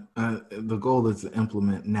instant. The goal is to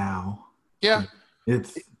implement now. Yeah.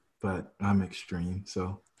 But I'm extreme,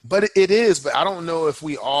 so. But it is, but I don't know if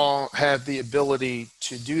we all have the ability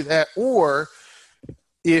to do that, or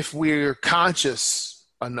if we're conscious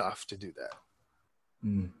enough to do that.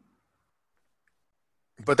 Mm.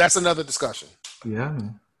 But that's another discussion. Yeah,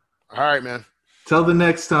 man. All right, man. Till the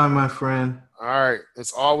next time, my friend. All right.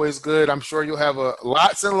 It's always good. I'm sure you'll have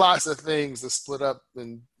lots and lots of things to split up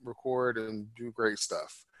and record and do great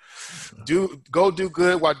stuff. Go do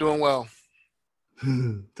good while doing well.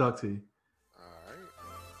 Talk to you. All right.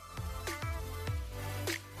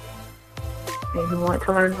 If you want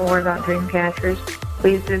to learn more about Dreamcatchers,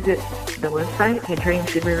 please visit the website at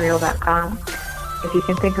dreamshouldebereal.com. If you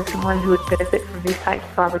can think of someone who would benefit from these types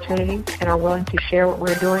of opportunities and are willing to share what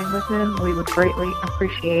we're doing with them, we would greatly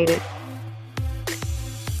appreciate it.